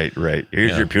whatever. Right.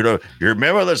 Here's your pewter. You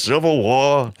remember the Civil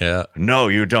War? Yeah. No,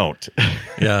 you don't.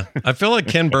 Yeah. I feel like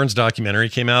Ken Burns' documentary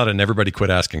came out, and everybody quit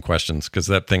asking questions because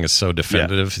that thing is so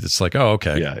definitive. Yeah. It's like, oh,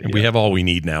 okay. Yeah. We have all we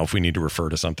need now. If we need to refer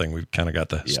to something, we've kind of got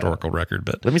the historical record.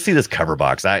 But let me see this cover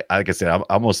box. Like I said, I'm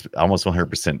almost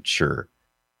 100% sure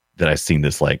that I've seen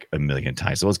this like a million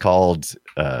times. So it's called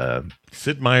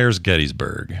Sid Meier's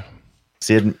Gettysburg.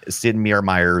 Sid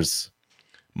Meier's.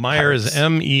 Meyer is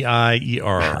Meier.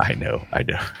 I know.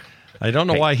 I don't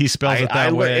know why he spells it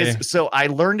that way. So I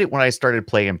learned it when I started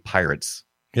playing Pirates.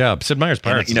 Yeah, Sid Meier's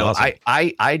Pirates. And, awesome.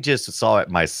 I just saw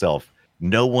it myself.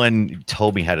 No one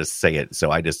told me how to say it, so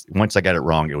once I got it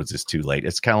wrong, it was just too late.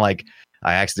 It's kind of like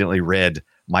I accidentally read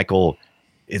Michael.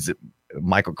 Is it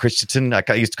Michael Christensen? I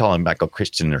used to call him Michael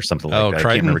Christian or something like that. Crichton?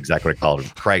 I can't remember exactly what I called him.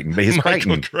 Crichton, but he's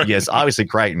Crichton. Yes, obviously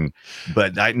Crichton.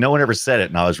 But no one ever said it,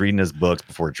 and I was reading his books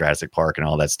before Jurassic Park and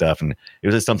all that stuff, and it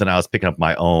was just something I was picking up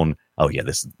my own. Oh yeah,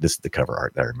 this is the cover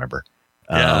art that I remember.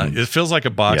 Yeah, it feels like a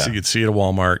box that you'd see at a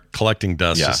Walmart collecting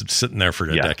dust, just sitting there for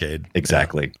a decade.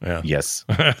 Exactly. Yeah. Yes.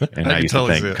 And I used to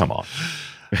think, come on.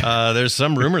 There's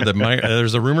some rumor that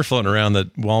there's a rumor floating around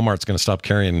that Walmart's going to stop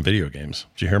carrying video games.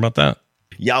 Did you hear about that?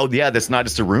 Yeah, that's not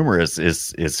just a rumor;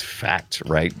 is fact,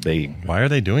 right? Why are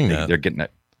they doing that? They're getting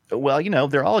it. Well,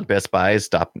 they're all at Best Buy.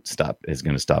 Stop is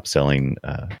going to stop selling.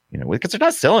 Because they're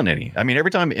not selling any. I mean, every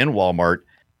time I'm in Walmart,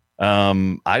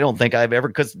 I don't think I've ever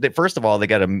because first of all they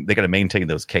got to maintain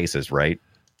those cases, right?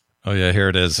 Oh yeah, here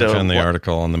it is. I found the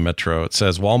article on the Metro. It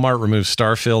says Walmart removes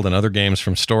Starfield and other games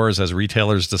from stores as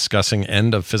retailers discussing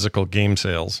end of physical game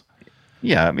sales.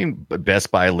 Yeah, I mean,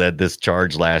 Best Buy led this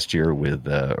charge last year with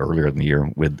earlier in the year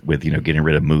with getting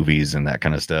rid of movies and that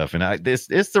kind of stuff. And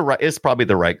it's probably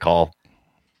the right call.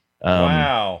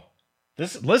 Wow,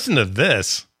 listen to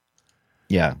this.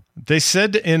 Yeah, they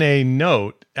said in a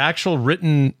note, actual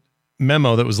written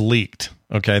memo that was leaked.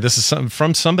 Okay, this is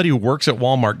from somebody who works at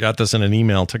Walmart. Got this in an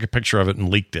email, took a picture of it, and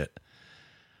leaked it.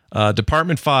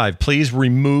 Department 5, please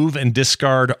remove and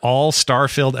discard all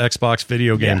Starfield Xbox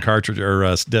video game cartridge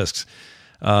or discs.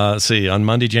 See, on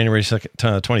Monday, January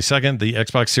 22nd, the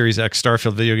Xbox Series X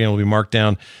Starfield video game will be marked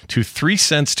down to 3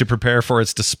 cents to prepare for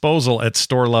its disposal at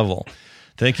store level.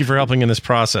 Thank you for helping in this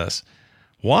process.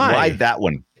 Why that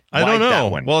one? I don't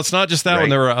know. Well, it's not just that one.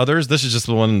 There are others. This is just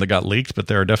the one that got leaked, but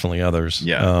there are definitely others.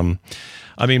 Yeah.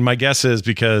 I mean, my guess is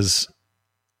because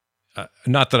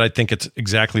not that I think it's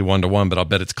exactly 1-to-1, but I'll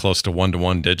bet it's close to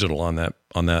 1-to-1 digital on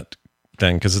that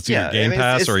thing because it's either Game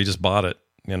Pass or you just bought it.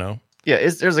 Yeah,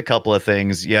 there's a couple of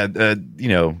things. Yeah,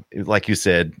 like you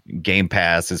said, Game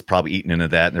Pass is probably eating into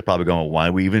that, and they're probably going, "Why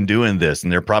are we even doing this?"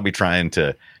 And they're probably trying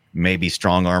to maybe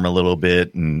strong arm a little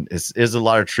bit, and there's a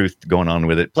lot of truth going on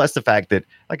with it. Plus the fact that,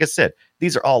 like I said,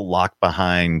 these are all locked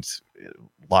behind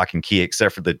lock and key,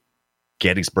 except for the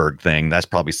Gettysburg thing. That's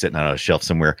probably sitting on a shelf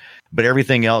somewhere, but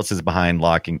everything else is behind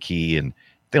lock and key, and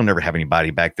they'll never have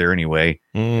anybody back there anyway.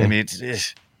 I mean,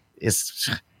 it's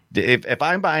if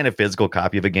I'm buying a physical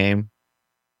copy of a game,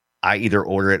 I either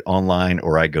order it online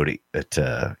or I go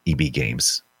to EB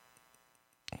Games.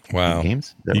 Wow. EB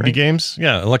Games? EB right? Games?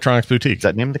 Yeah, Electronics Boutique. Is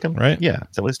that the name of the company? Right? Yeah.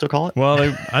 Is that what they still call it?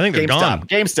 Well, I think they're gone.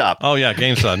 GameStop. Oh, yeah,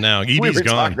 GameStop now. EB's we were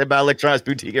gone. talking about Electronics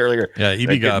Boutique earlier. Yeah,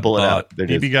 EB got bought.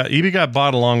 EB got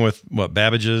bought along with,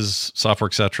 Babbage's, Software,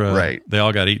 etc. Right. They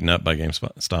all got eaten up by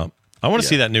GameStop. I want to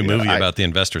see that new movie about the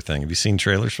investor thing. Have you seen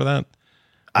trailers for that?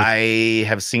 I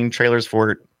have seen trailers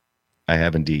for it. I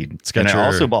have indeed. And I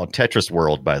also bought Tetris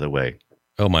World, by the way.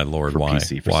 Oh my Lord! Why?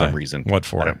 PC for some reason. What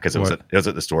for? Because it was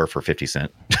at the store for 50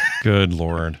 cents. Good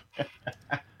Lord!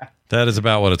 That is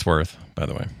about what it's worth, by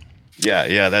the way.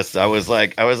 Yeah. I was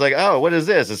like, oh, what is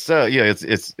this? It's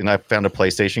it's and I found a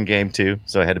PlayStation game too,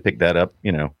 so I had to pick that up.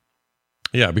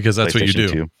 Yeah, because that's what you do.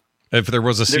 2. If there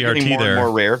was a CRT there,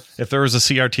 more rare. If there was a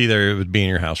CRT there, it would be in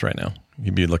your house right now.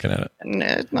 You'd be looking at it.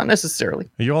 Nah, not necessarily.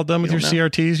 Are you all done with your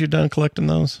CRTs? You done collecting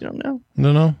those? You don't know.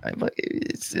 No, no.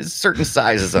 It's certain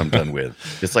sizes I'm done with.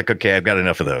 It's like, okay, I've got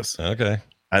enough of those. Okay.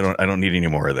 I don't need any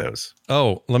more of those.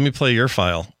 Oh, let me play your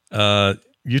file.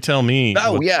 You tell me.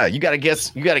 Oh yeah, you gotta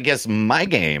guess my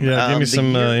game. Yeah, give me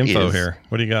some info here.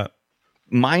 What do you got?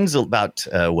 Mine's about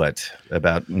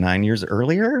about 9 years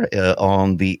earlier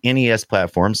on the NES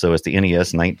platform. So it's the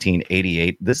NES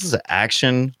 1988. This is an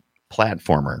action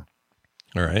platformer.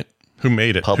 All right. Who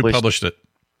made it? Who published it?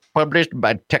 Published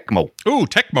by Tecmo. Ooh,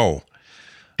 Tecmo.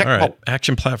 All right.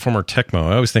 Action platformer Tecmo.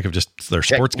 I always think of just their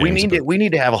sports games. We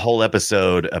need to have a whole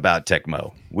episode about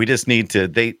Tecmo. We just need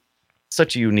to.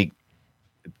 Such a unique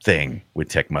thing with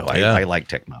Tecmo. I like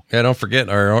Tecmo. Yeah, don't forget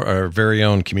our very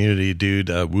own community dude,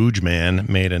 Wooj Man,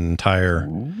 made an entire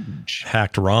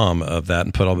hacked ROM of that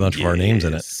and put a bunch of our names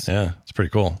in it. Yeah, it's pretty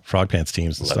cool. Frog Pants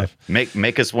teams and stuff.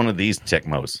 Make us one of these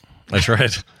Tecmos. That's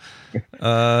right.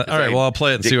 All right, well, I'll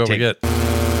play it and see what we get.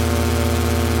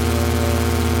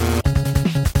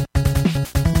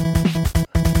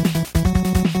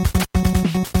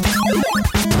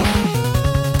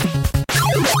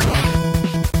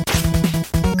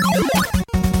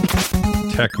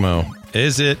 Tecmo.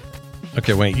 Is it?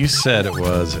 Okay, wait, you said it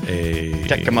was a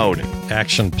Tecmo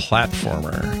action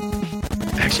platformer.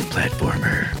 Action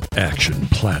platformer. Action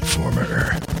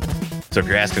platformer. So if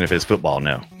you're asking if it's football,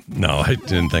 no. No, I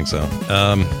didn't think so.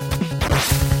 I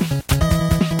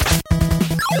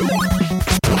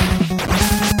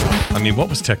mean, what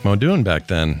was Tecmo doing back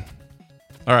then?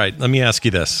 All right, let me ask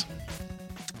you this.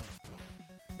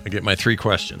 I get my 3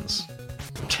 questions.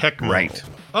 Tecmo. Right.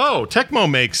 Oh, Tecmo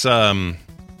makes little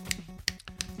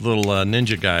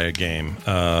ninja guy game.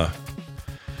 The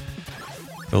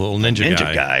little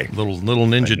ninja guy. Little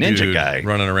ninja dude guy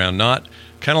running around. Not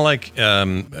kind of like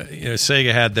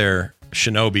Sega had their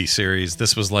Shinobi series.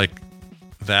 This was like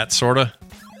that sort of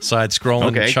side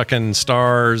scrolling, chucking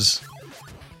stars.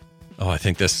 Oh, I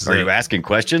think this is. Are you asking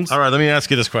questions? All right, let me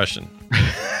ask you this question.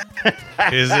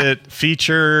 Does it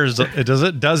feature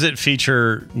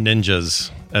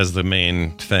ninjas as the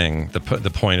main thing?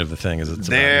 The point of the thing is it's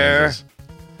about ninjas.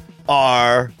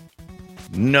 Are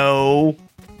no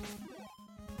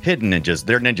hidden ninjas.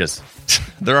 They're ninjas.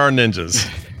 There are ninjas.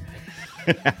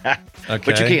 Okay.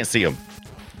 But you can't see them.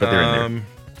 But they're in there.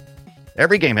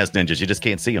 Every game has ninjas. You just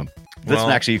can't see them. This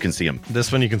one, actually, you can see them.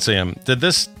 This one, you can see them. Did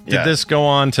this go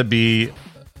on to be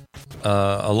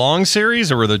a long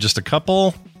series, or were there just a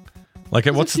couple? Like,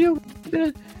 what's you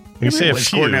say a few?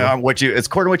 It's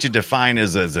according to what you define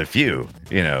as a few.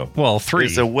 Well, 3.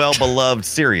 It's a well-beloved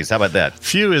series. How about that?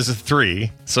 Few is a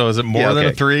 3. So is it more than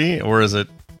a 3, or is it?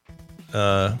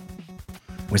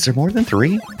 Was there more than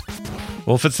 3?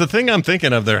 Well, if it's the thing I'm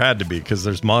thinking of, there had to be, because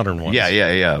there's modern ones.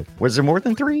 Yeah. Was there more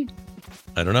than 3?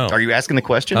 I don't know. Are you asking the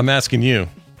question? I'm asking you.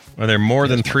 Are there more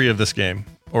than 3 of this game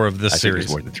or of this series?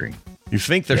 There's more than 3. You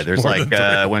think there's more like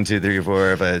than 3? 1, 2, 3,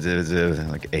 4, 5, 6, 7,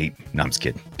 like 8. No, I'm just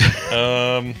kidding.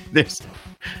 There's.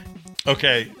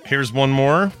 Okay, here's one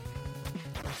more.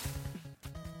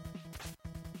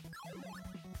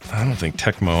 I don't think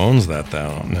Tecmo owns that,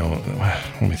 though. No,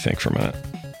 let me think for a minute.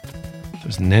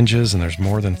 There's ninjas and there's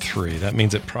more than 3. That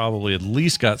means it probably at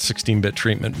least got 16-bit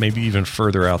treatment, maybe even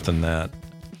further out than that.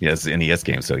 it's an NES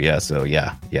game. So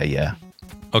yeah.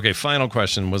 Okay, final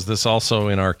question. Was this also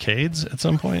in arcades at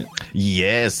some point?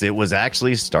 Yes, it was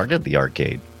actually started at the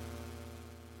arcade.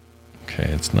 Okay,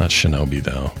 it's not Shinobi,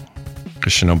 though.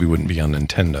 Because Shinobi wouldn't be on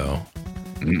Nintendo.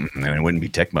 And it wouldn't be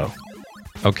Tecmo.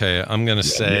 Okay, I'm going to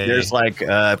say... There's like,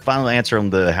 final answer on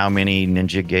the how many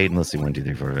Ninja Gaiden. Let's see, 1, 2,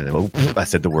 3, 4, 5. Oh, I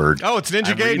said the word. Oh, it's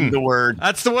Ninja Gaiden. The word.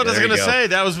 That's the one I was going to say.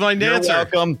 That was my answer. You're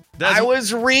welcome. I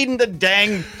was reading the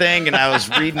dang thing, and I was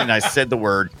reading, and I said the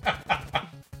word.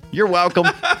 You're welcome.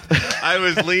 I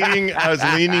was leaning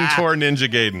toward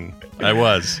Ninja Gaiden. I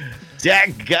was.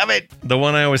 Dadgummit. The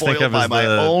one I always think of by is my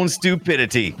own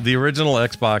stupidity. The original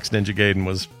Xbox Ninja Gaiden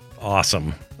was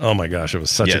awesome. Oh my gosh, it was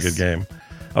such a good game.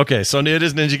 Okay, so it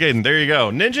is Ninja Gaiden. There you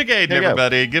go. Ninja Gaiden,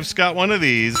 everybody. Give Scott one of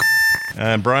these.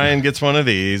 And Brian gets one of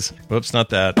these. Whoops, not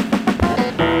that.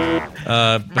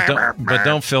 But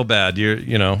don't feel bad.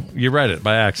 You read it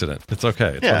by accident. It's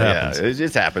okay. It's what happens. It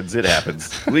just happens. It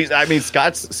happens. I mean,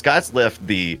 Scott's left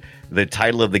the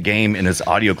title of the game in his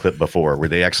audio clip before, where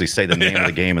they actually say the name of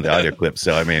the game in the audio clip.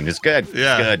 So I mean, it's good.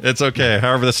 Yeah, it's good. It's okay.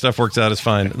 However this stuff works out is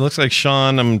fine. It looks like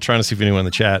Sean. I'm trying to see if anyone in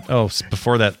the chat. Oh,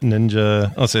 before that,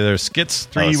 Ninja. I'll say there's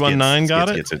Skits319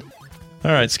 got it.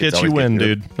 All right, Skits, you win,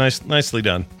 dude. Nicely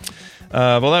done.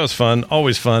 Well, that was fun.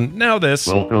 Always fun. Now this.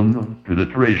 Welcome to the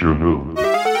treasure room.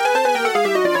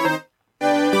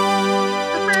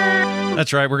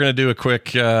 That's right. We're going to do a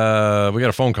quick, we got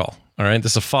a phone call. All right.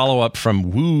 This is a follow-up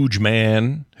from Wooj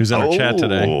Man, who's in our chat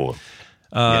today.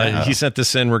 He sent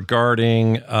this in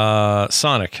regarding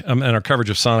Sonic and our coverage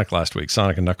of Sonic last week,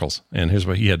 Sonic and Knuckles. And here's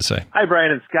what he had to say. Hi,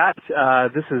 Brian and Scott.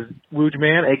 This is Wooj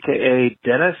Man, a.k.a.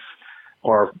 Dennis,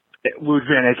 or Wooj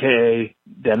Man, a.k.a.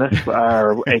 Dennis,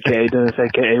 or a.k.a. Dennis,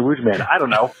 a.k.a. Wooj Man. I don't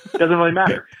know. Doesn't really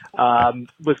matter.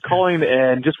 Was calling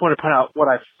and just wanted to point out what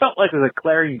I felt like was a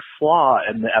glaring flaw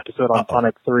in the episode on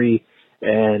Sonic 3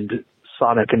 and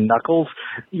Sonic and Knuckles.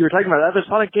 You were talking about other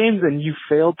Sonic games, and you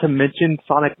failed to mention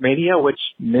Sonic Mania, which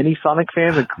many Sonic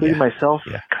fans, including myself,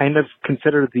 kind of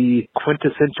consider the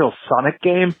quintessential Sonic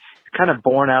game. It's kind of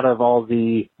born out of all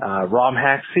the ROM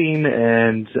hack scene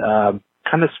and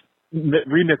kind of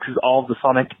remixes all of the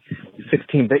Sonic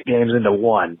 16-bit games into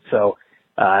one. So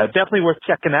definitely worth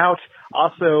checking out.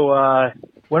 Also,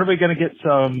 when are we going to get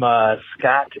some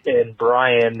Scott and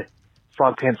Brian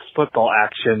Frog Pants football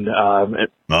action?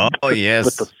 Yes.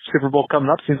 With the Super Bowl coming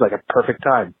up, seems like a perfect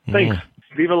time. Thanks.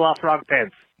 Viva la Frog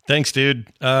Pants. Thanks, dude.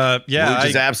 Which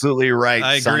is absolutely right.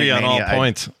 I agree on all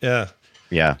points. Yeah.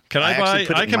 Can I buy?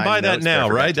 I can buy that now,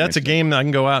 right? That's a game that I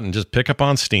can go out and just pick up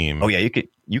on Steam. Oh yeah,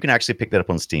 you can actually pick that up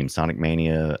on Steam. Sonic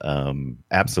Mania,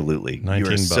 absolutely. You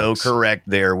are so correct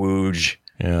there, Wooj.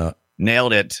 Yeah,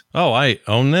 nailed it. Oh, I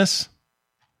own this.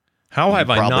 How have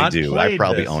I not? I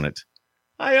probably own it.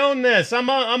 I own this. I'm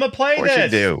a play this. Of course you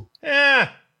do. Yeah.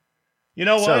 You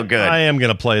know what? So good. I am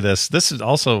going to play this. This is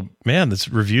also, man, that's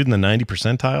reviewed in the 90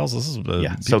 percentiles. This is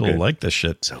people like this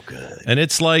shit. So good. And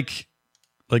it's like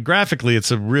graphically, it's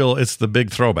the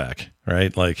big throwback,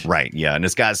 right? Right. Yeah. And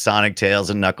it's got Sonic, Tails,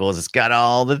 and Knuckles. It's got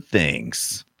all the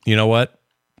things. You know what?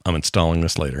 I'm installing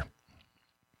this later.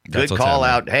 Good call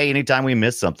out. Hey, anytime we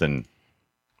miss something.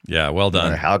 Yeah. Well done. No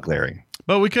matter how glaring.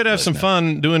 But we could have some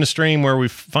fun doing a stream where we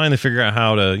finally figure out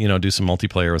how to, do some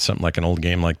multiplayer with something like an old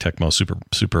game like Tecmo Super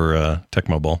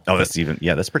Tecmo Bowl. Oh,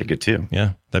 that's pretty good too.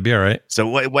 Yeah, that'd be all right. So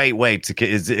wait.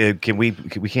 Can we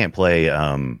can't play?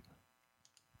 I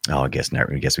guess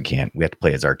not. I guess we can't. We have to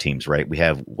play as our teams, right? We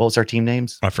have what was our team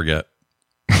names? I forget.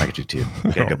 I could do too.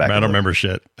 Okay, go back. I don't remember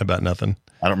shit about nothing.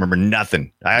 I don't remember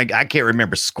nothing. I can't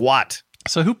remember squat.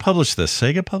 So who published this?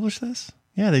 Sega published this?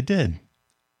 Yeah, they did.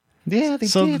 Yeah, they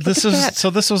did. This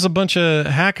was a bunch of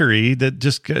hackery that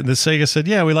just the Sega said,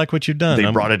 "Yeah, we like what you've done."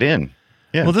 They brought it in.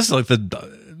 Yeah. Well, this is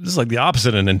like the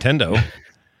opposite of Nintendo.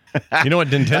 You know what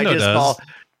Nintendo does?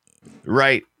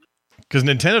 Right. Because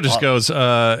Nintendo just goes,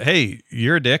 "Hey,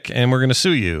 you're a dick, and we're going to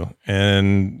sue you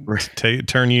and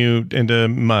turn you into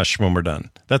mush when we're done."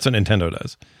 That's what Nintendo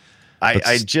does.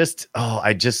 I just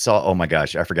saw. Oh my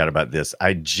gosh, I forgot about this.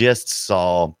 I just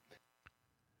saw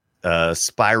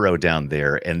Spyro down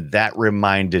there, and that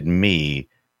reminded me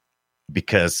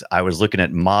because I was looking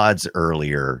at mods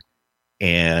earlier,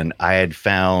 and I had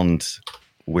found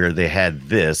where they had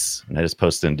this, and I just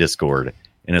posted in Discord,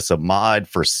 and it's a mod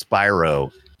for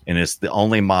Spyro, and it's the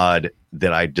only mod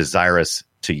that I desirous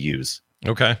to use.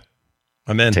 Okay,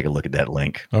 I'm in. Take a look at that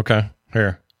link. Okay,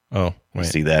 here. Oh, wait.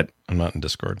 See that? I'm not in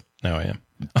Discord. Now I am.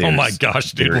 Oh my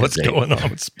gosh, dude, what's going on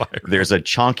with Spyro? There's a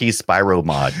chonky Spyro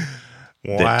mod.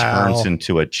 Wow. That turns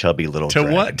into a chubby little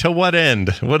dragon. To what end?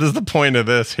 What is the point of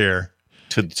this here?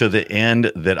 To the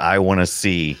end that I want to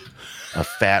see a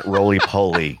fat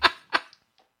roly-poly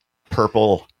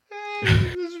purple.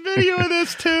 There's video of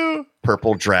this too.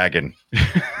 Purple dragon.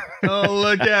 Oh,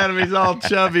 look at him. He's all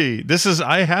chubby.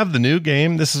 I have the new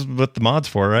game. This is what the mod's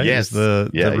for, right? Yes. The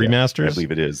remasters. I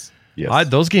believe it is. Yes.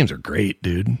 Those games are great,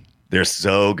 dude. They're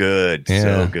so good. Yeah.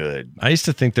 So good. I used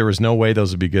to think there was no way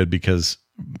those would be good because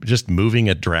just moving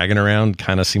a dragon around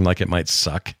kind of seemed like it might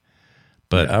suck.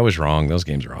 But I was wrong. Those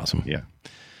games are awesome. Yeah.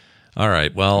 All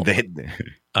right. Well,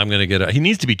 I'm going to get he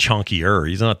needs to be chunkier.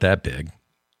 He's not that big.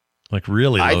 Like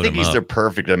really load I think him he's up. the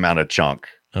perfect amount of chunk.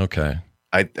 Okay.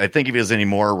 I think if he was any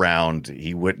more round,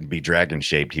 he wouldn't be dragon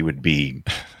shaped. He would be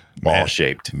ball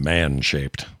shaped. Man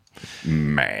shaped.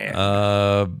 Man.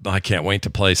 I can't wait to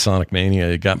play Sonic Mania.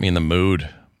 It got me in the mood.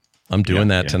 I'm doing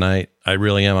that tonight. I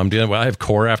really am. I have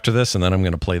core after this, and then I'm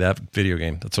going to play that video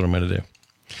game. That's what I'm going to do.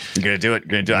 You're gonna do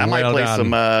it. I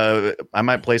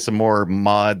might play some more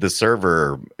mod the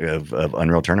server of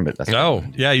Unreal Tournament.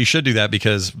 Yeah, you should do that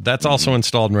because that's also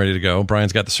installed and ready to go.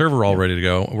 Brian's got the server all ready to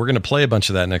go. We're gonna play a bunch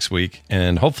of that next week,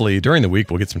 and hopefully during the week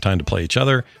we'll get some time to play each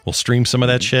other. We'll stream some of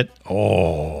that shit.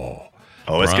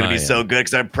 It's going to be so good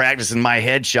because I'm practicing my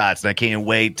headshots and I can't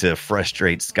wait to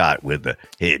frustrate Scott with the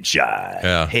headshot.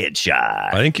 Yeah.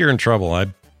 Headshot. I think you're in trouble. I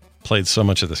played so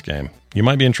much of this game. You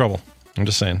might be in trouble. I'm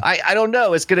just saying. I don't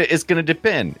know. It's gonna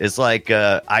depend. It's like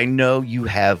I know you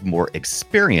have more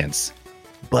experience,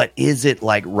 but is it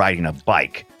like riding a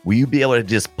bike? Will you be able to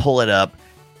just pull it up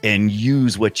and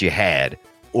use what you had?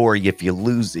 Or if you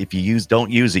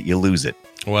don't use it, you lose it.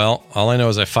 Well, all I know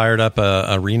is I fired up a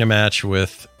arena match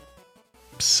with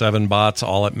 7 bots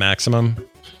all at maximum,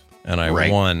 and I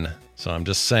won. So I'm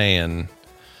just saying,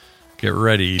 get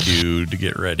ready, dude.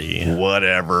 Get ready.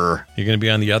 Whatever. You're gonna be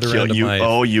on the other end of my.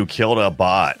 Oh, you killed a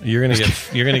bot. You're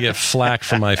gonna get flack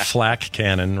from my flak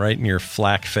cannon right in your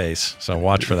flak face. So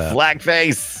watch for that. Flak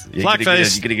face. Flak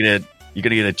face. You're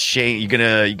gonna get a chain. You're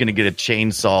gonna get a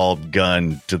chainsaw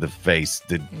gun to the face.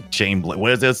 The chain.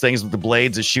 What are those things with the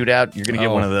blades that shoot out? You're gonna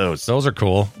get one of those. Those are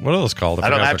cool. What are those called? I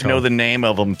don't have to know the name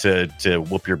of them to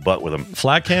whoop your butt with them.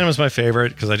 Flak cannon was my favorite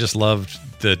because I just loved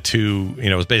the two.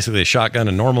 It was basically a shotgun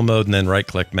in normal mode, and then right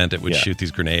click meant it would shoot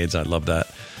these grenades. I love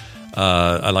that.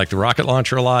 I like the rocket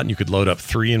launcher a lot, and you could load up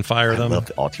 3 and fire them. I love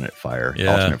the alternate fire.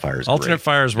 Yeah. Alternate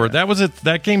fires were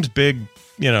that game's big,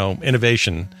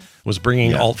 innovation was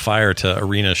bringing alt fire to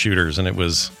arena shooters, and it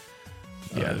was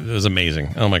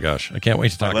amazing. Oh my gosh, I can't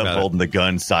wait to talk about it. I love holding the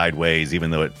gun sideways,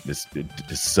 even though it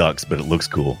sucks, but it looks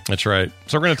cool. That's right.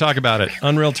 So we're going to talk about it.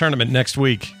 Unreal Tournament next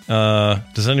week.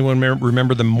 Does anyone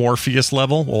remember the Morpheus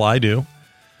level? Well, I do.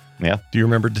 Yeah. Do you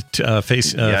remember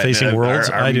Facing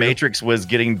Worlds? Our Matrix was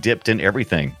getting dipped in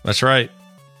everything. That's right.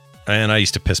 And I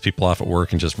used to piss people off at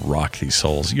work and just rock these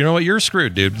souls. You know what? You're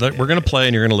screwed, dude. We're going to play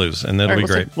and you're going to lose, and that'll be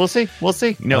great. We'll see.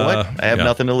 You know what? I have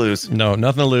nothing to lose. No,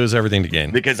 nothing to lose, everything to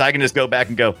gain. Because I can just go back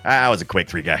and go, I was a Quake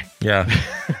 3 guy. Yeah.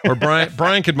 Or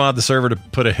Brian could mod the server to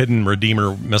put a hidden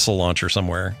Redeemer missile launcher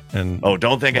somewhere. And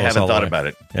don't think I haven't thought about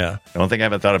it. Yeah. Don't think I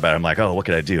haven't thought about it. I'm like, what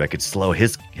could I do? I could slow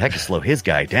his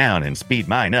guy down and speed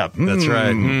mine up. That's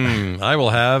right. I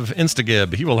will have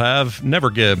Instagib. He will have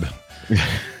Nevergib.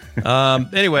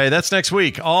 Anyway, that's next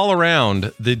week. All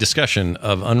around the discussion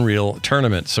of Unreal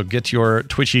Tournament. So get your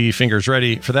twitchy fingers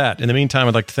ready for that. In the meantime,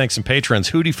 I'd like to thank some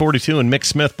patrons. Hootie42 and Mick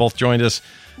Smith both joined us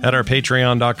at our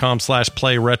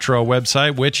patreon.com/playretro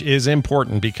website, which is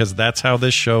important because that's how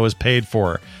this show is paid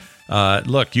for.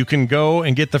 Look, you can go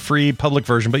and get the free public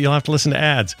version, but you'll have to listen to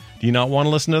ads. Do you not want to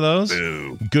listen to those?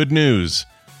 Boo. Good news.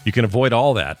 You can avoid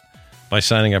all that by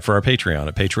signing up for our Patreon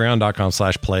at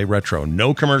patreon.com/playretro.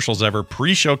 No commercials ever,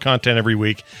 pre-show content every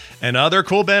week, and other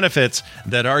cool benefits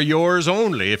that are yours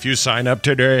only if you sign up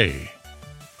today.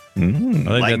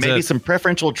 Like maybe some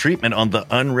preferential treatment on the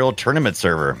Unreal Tournament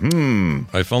server.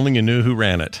 If only you knew who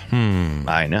ran it.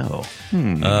 I know.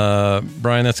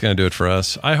 Brian, that's going to do it for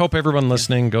us. I hope everyone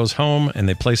listening goes home and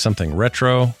they play something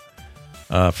retro.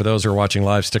 For those who are watching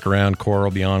live, stick around. Core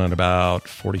will be on in about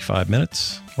 45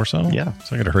 minutes or so. Yeah.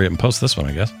 So I got to hurry up and post this one,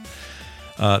 I guess.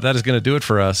 That is going to do it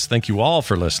for us. Thank you all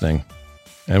for listening,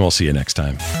 and we'll see you next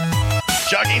time.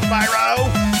 Chucky Spyro!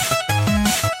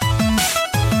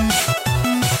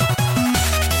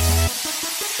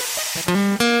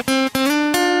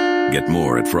 Get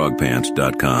more at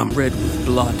frogpants.com. Red with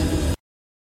blood.